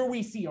 So here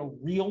we see a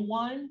real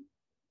one,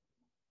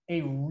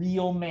 a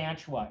real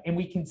mantua. And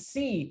we can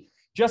see,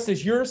 just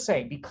as you're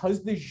saying,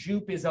 because the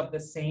jupe is of the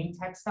same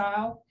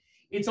textile,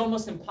 it's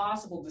almost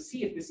impossible to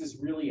see if this is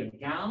really a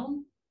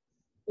gown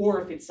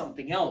or if it's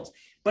something else.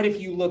 But if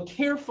you look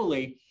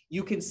carefully,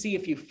 you can see,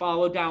 if you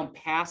follow down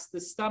past the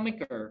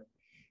stomacher,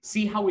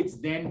 see how it's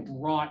then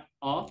brought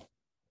up.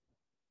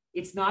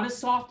 It's not as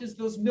soft as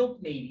those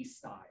milkmaid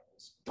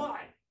styles,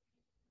 but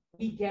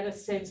we get a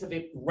sense of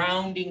it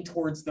rounding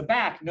towards the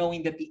back,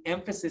 knowing that the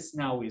emphasis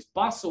now is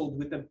bustled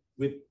with the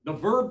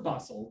verb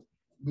bustled,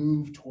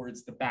 move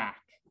towards the back.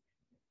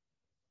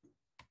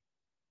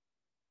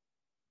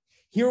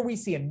 Here we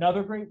see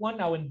another great one.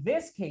 Now, in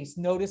this case,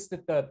 notice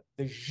that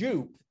the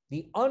jupe,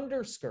 the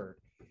underskirt,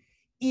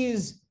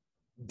 is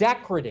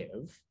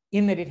decorative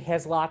in that it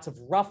has lots of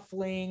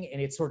ruffling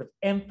and it sort of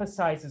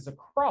emphasizes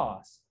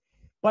across,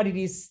 but it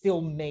is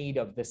still made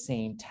of the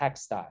same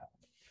textile.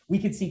 We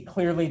can see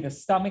clearly the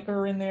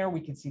stomacher in there.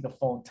 We can see the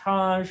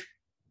fontage,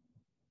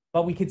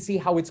 but we can see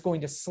how it's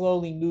going to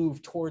slowly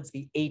move towards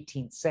the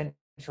 18th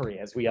century,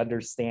 as we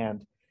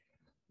understand.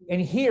 And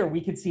here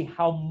we can see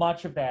how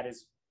much of that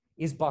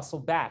is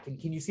bustled back. And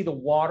can you see the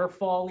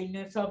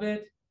waterfalliness of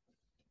it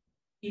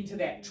into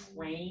that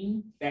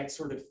train, that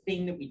sort of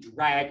thing that we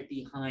drag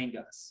behind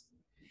us?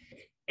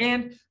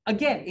 And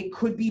again, it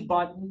could be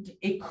buttoned,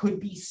 it could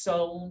be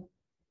sewn,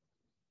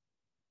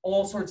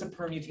 all sorts of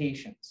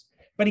permutations.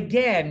 But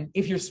again,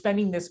 if you're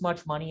spending this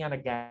much money on a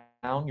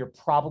gown, you're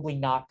probably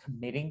not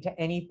committing to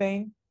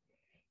anything,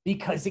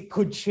 because it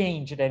could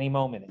change at any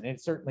moment. And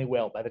it certainly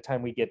will by the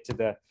time we get to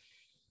the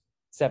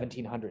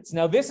 1700s.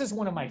 Now, this is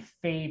one of my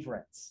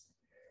favorites.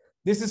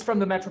 This is from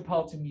the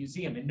Metropolitan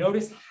Museum. And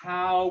notice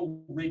how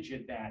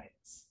rigid that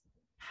is,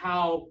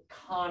 how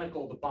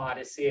conical the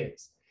bodice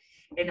is,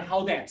 and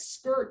how that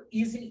skirt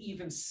isn't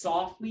even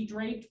softly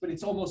draped, but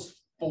it's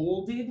almost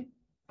folded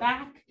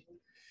back.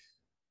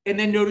 And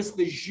then notice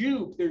the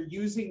jupe, they're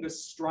using the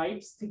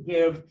stripes to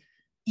give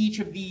each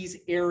of these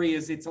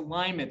areas its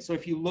alignment. So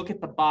if you look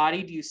at the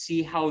body, do you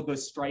see how the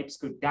stripes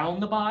go down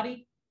the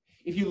body?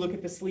 If you look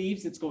at the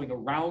sleeves, it's going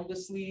around the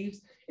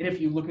sleeves. And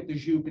if you look at the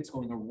jupe, it's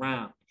going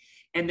around.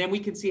 And then we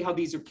can see how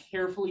these are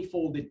carefully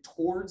folded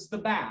towards the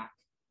back.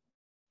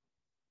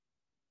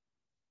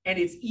 And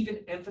it's even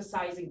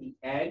emphasizing the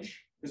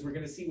edge, because we're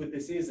going to see what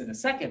this is in a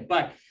second.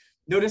 But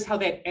notice how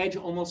that edge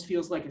almost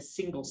feels like a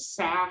single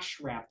sash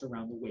wrapped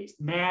around the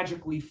waist,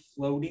 magically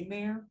floating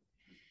there.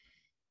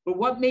 But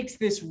what makes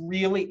this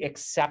really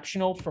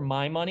exceptional for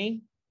my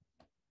money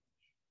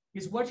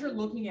is what you're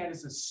looking at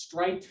is a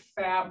striped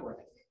fabric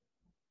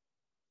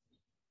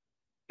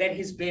that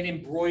has been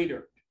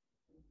embroidered.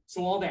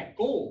 So all that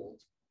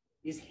gold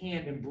is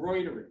hand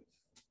embroidery.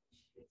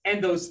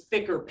 And those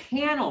thicker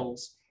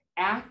panels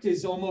act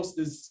as almost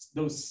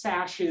those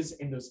sashes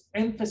and those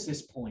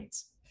emphasis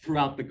points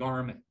throughout the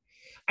garment.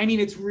 I mean,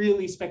 it's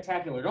really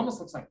spectacular. It almost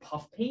looks like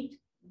puff paint.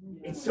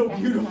 It's so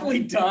beautifully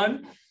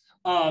done.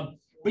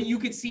 But you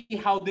could see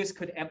how this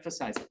could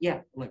emphasize it.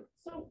 Yeah. Like,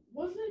 So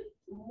was it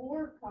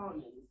more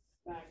common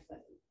back then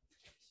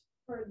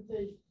for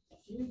the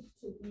jupe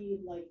to be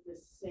like the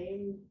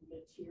same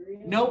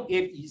material? no,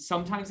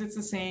 sometimes it's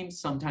the same,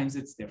 sometimes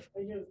it's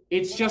different. Like,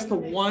 It's just the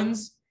whatever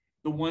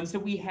they- ones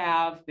that we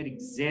have that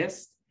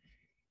exist,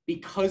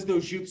 because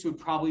those jupes would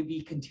probably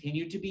be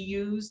continued to be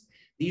used.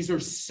 These are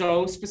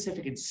so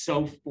specific and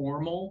so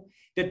formal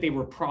that they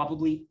were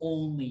probably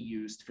only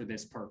used for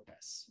this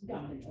purpose.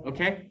 Got it.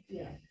 Okay?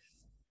 Yeah.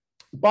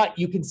 But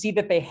you can see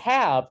that they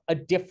have a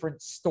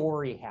different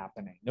story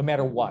happening, no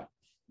matter what.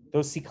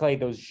 Those cyclés,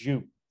 those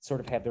jupes sort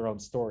of have their own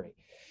story.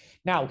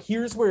 Now,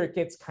 here's where it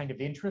gets kind of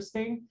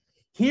interesting.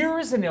 Here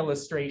is an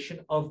illustration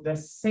of the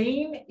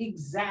same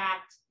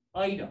exact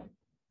item.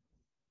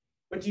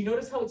 But do you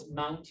notice how it's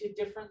mounted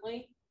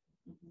differently?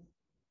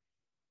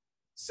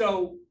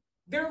 So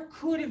there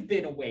could have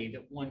been a way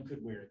that one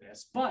could wear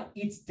this, but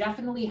it's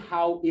definitely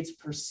how it's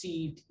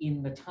perceived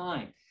in the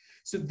time.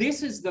 So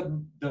this is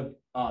the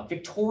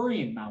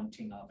Victorian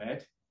mounting of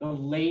it, the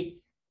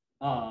late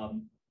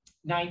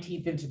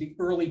 19th into the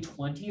early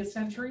 20th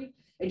century.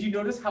 And you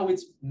notice how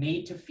it's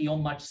made to feel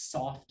much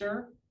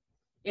softer?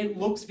 It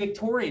looks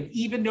Victorian.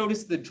 Even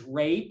notice the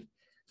drape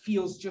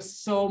feels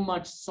just so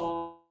much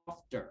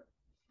softer.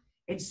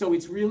 And so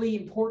it's really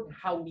important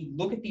how we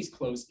look at these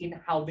clothes in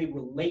how they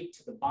relate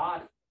to the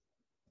body.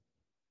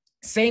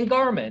 Same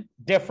garment,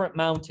 different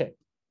mounting.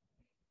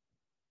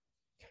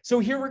 So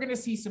here we're going to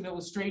see some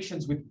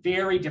illustrations with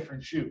very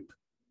different jupe,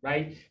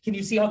 right? Can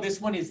you see how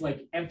this one is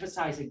like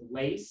emphasizing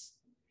lace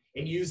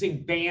and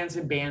using bands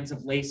and bands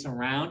of lace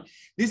around?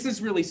 This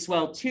is really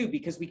swell too,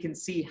 because we can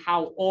see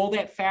how all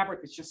that fabric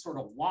is just sort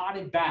of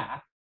wadded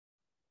back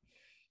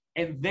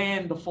and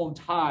then the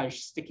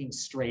fontage sticking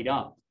straight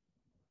up.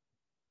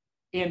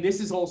 And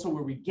this is also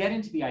where we get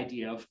into the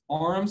idea of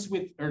arms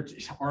with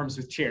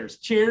chairs.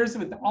 Chairs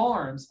with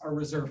arms are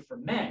reserved for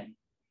men.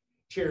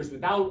 Chairs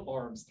without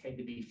arms tend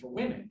to be for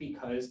women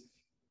because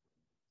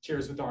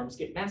chairs with arms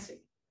get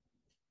messy.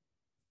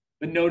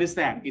 But notice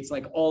that it's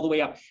like all the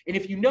way up. And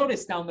if you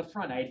notice down the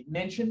front, I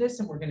mentioned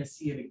this and we're going to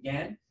see it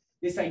again.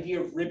 This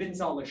idea of ribbons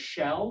a la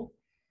shell,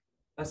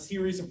 a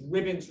series of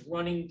ribbons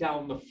running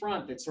down the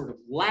front that sort of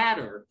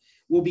ladder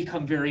will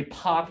become very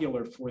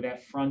popular for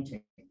that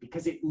fronting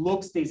because it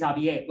looks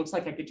déshabillé. It looks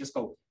like I could just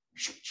go,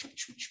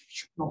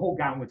 the whole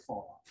gown would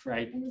fall off,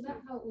 right? And is that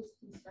how it was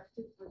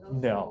constructed for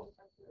those? No.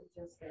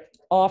 Just that-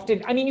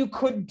 Often, I mean, you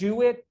could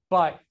do it,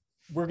 but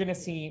we're going to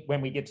see when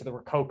we get to the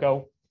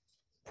Rococo,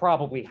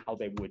 probably how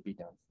they would be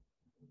done.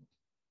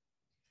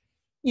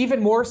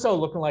 Even more so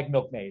looking like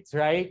milkmaids,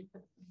 right?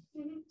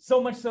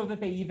 So much so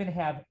that they even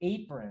have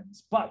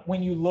aprons. But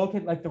when you look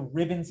at like the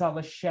ribbons on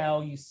the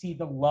shell, you see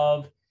the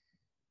love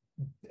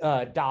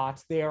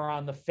dots there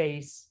on the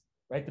face,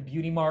 right? The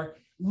beauty mark.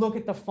 Look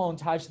at the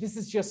fontage. This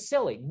is just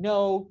silly.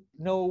 No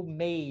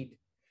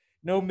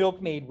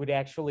milkmaid would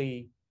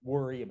actually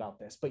worry about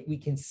this, but we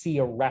can see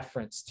a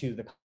reference to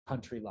the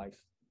country life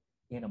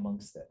in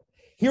amongst it.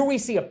 Here we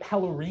see a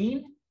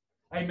pelerine.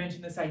 I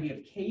mentioned this idea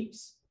of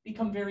capes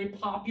become very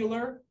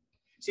popular.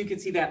 So you can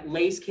see that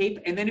lace cape.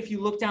 And then if you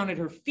look down at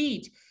her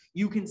feet,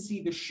 you can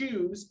see the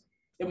shoes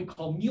that we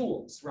call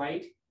mules,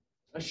 right?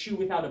 A shoe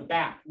without a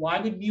back. Why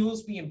would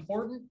mules be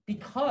important?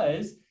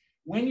 Because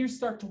when you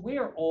start to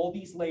wear all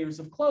these layers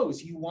of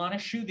clothes, you want a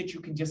shoe that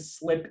you can just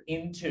slip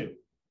into,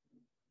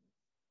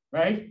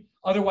 right?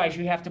 Otherwise,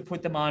 you have to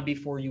put them on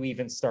before you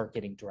even start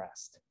getting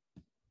dressed.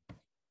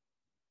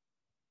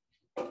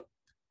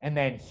 And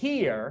then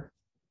here,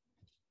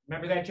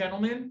 remember that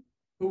gentleman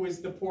who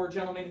was the poor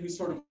gentleman who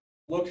sort of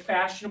looked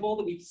fashionable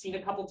that we've seen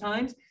a couple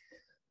times?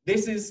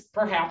 This is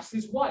perhaps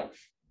his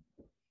wife.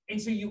 And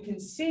so you can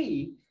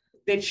see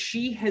that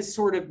she has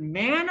sort of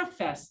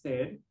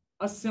manifested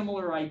a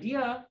similar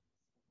idea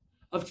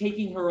of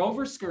taking her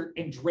overskirt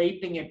and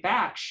draping it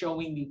back,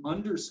 showing the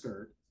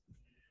underskirt.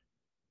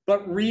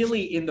 But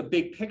really in the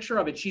big picture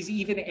of it, she's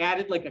even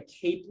added like a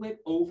capelet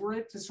over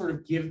it to sort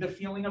of give the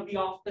feeling of the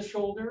off the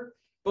shoulder.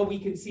 But we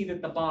can see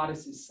that the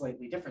bodice is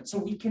slightly different. So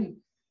we can,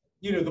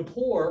 you know, the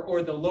poor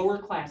or the lower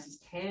classes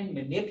can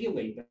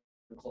manipulate their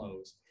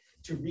clothes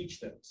to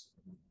reach those.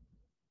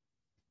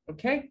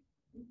 Okay.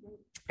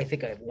 I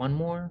think I have one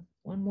more.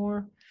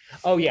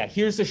 Oh yeah,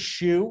 here's a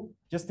shoe,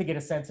 just to get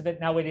a sense of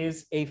it. Now it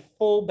is a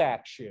full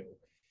back shoe,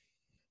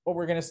 but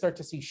we're going to start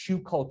to see shoe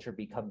culture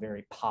become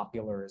very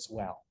popular as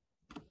well.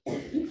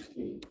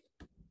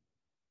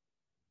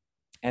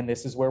 And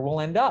this is where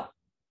we'll end up,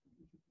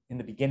 in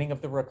the beginning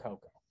of the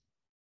Rococo.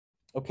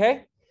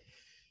 Okay?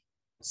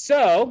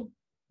 So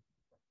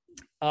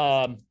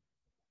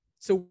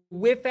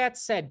with that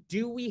said,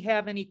 do we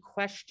have any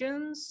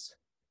questions?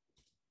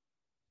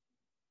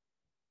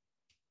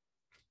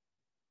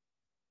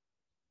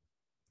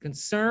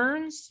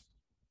 Concerns?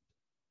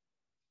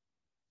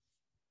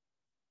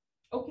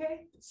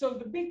 Okay, so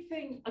the big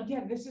thing,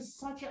 again, this is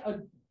such a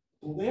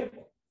blip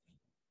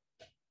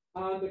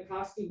on the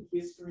costume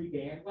history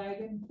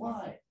bandwagon,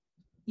 but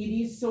it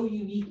is so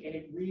unique and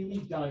it really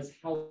does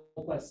help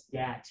us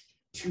get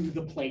to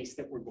the place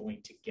that we're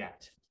going to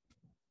get.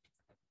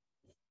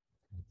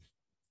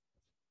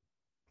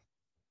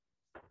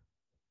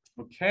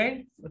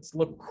 Okay, let's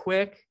look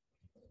quick.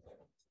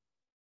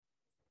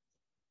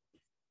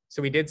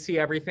 So we did see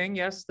everything.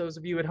 Yes, those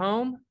of you at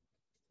home.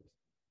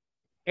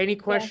 Any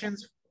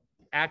questions? Yes.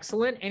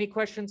 Excellent. Any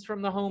questions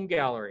from the home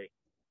gallery?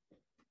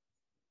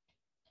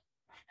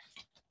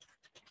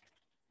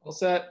 All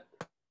set.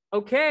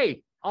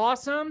 Okay,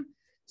 awesome.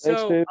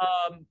 Thanks, So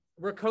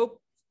Rococo,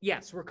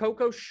 yes,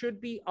 Rococo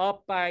should be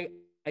up by,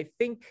 I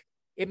think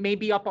it may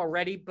be up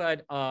already,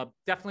 but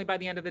definitely by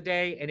the end of the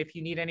day. And if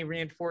you need any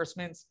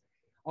reinforcements,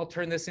 I'll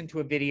turn this into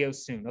a video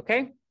soon,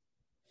 okay?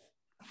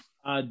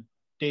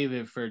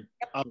 David, for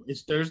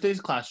is Thursday's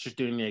class just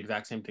doing the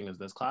exact same thing as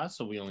this class?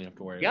 So we only have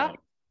to worry Yep. about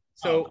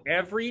So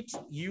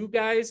you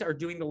guys are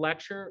doing the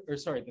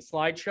the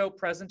slideshow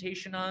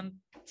presentation on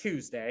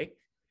Tuesday.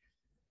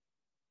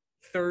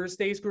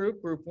 Thursday's group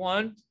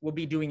 1, will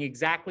be doing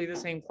exactly the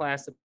same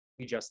class that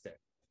we just did.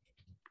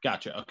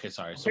 Gotcha. Okay,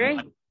 sorry. So Okay.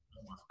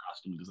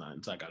 costume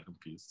design, so I got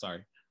confused.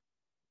 Sorry.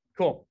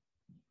 Cool.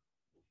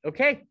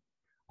 Okay.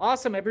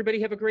 Awesome. Everybody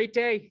have a great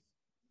day.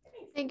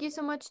 Thank you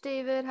so much,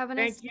 David. Have a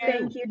nice Thank day. you.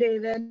 Thank you,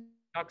 David.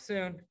 Talk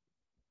soon.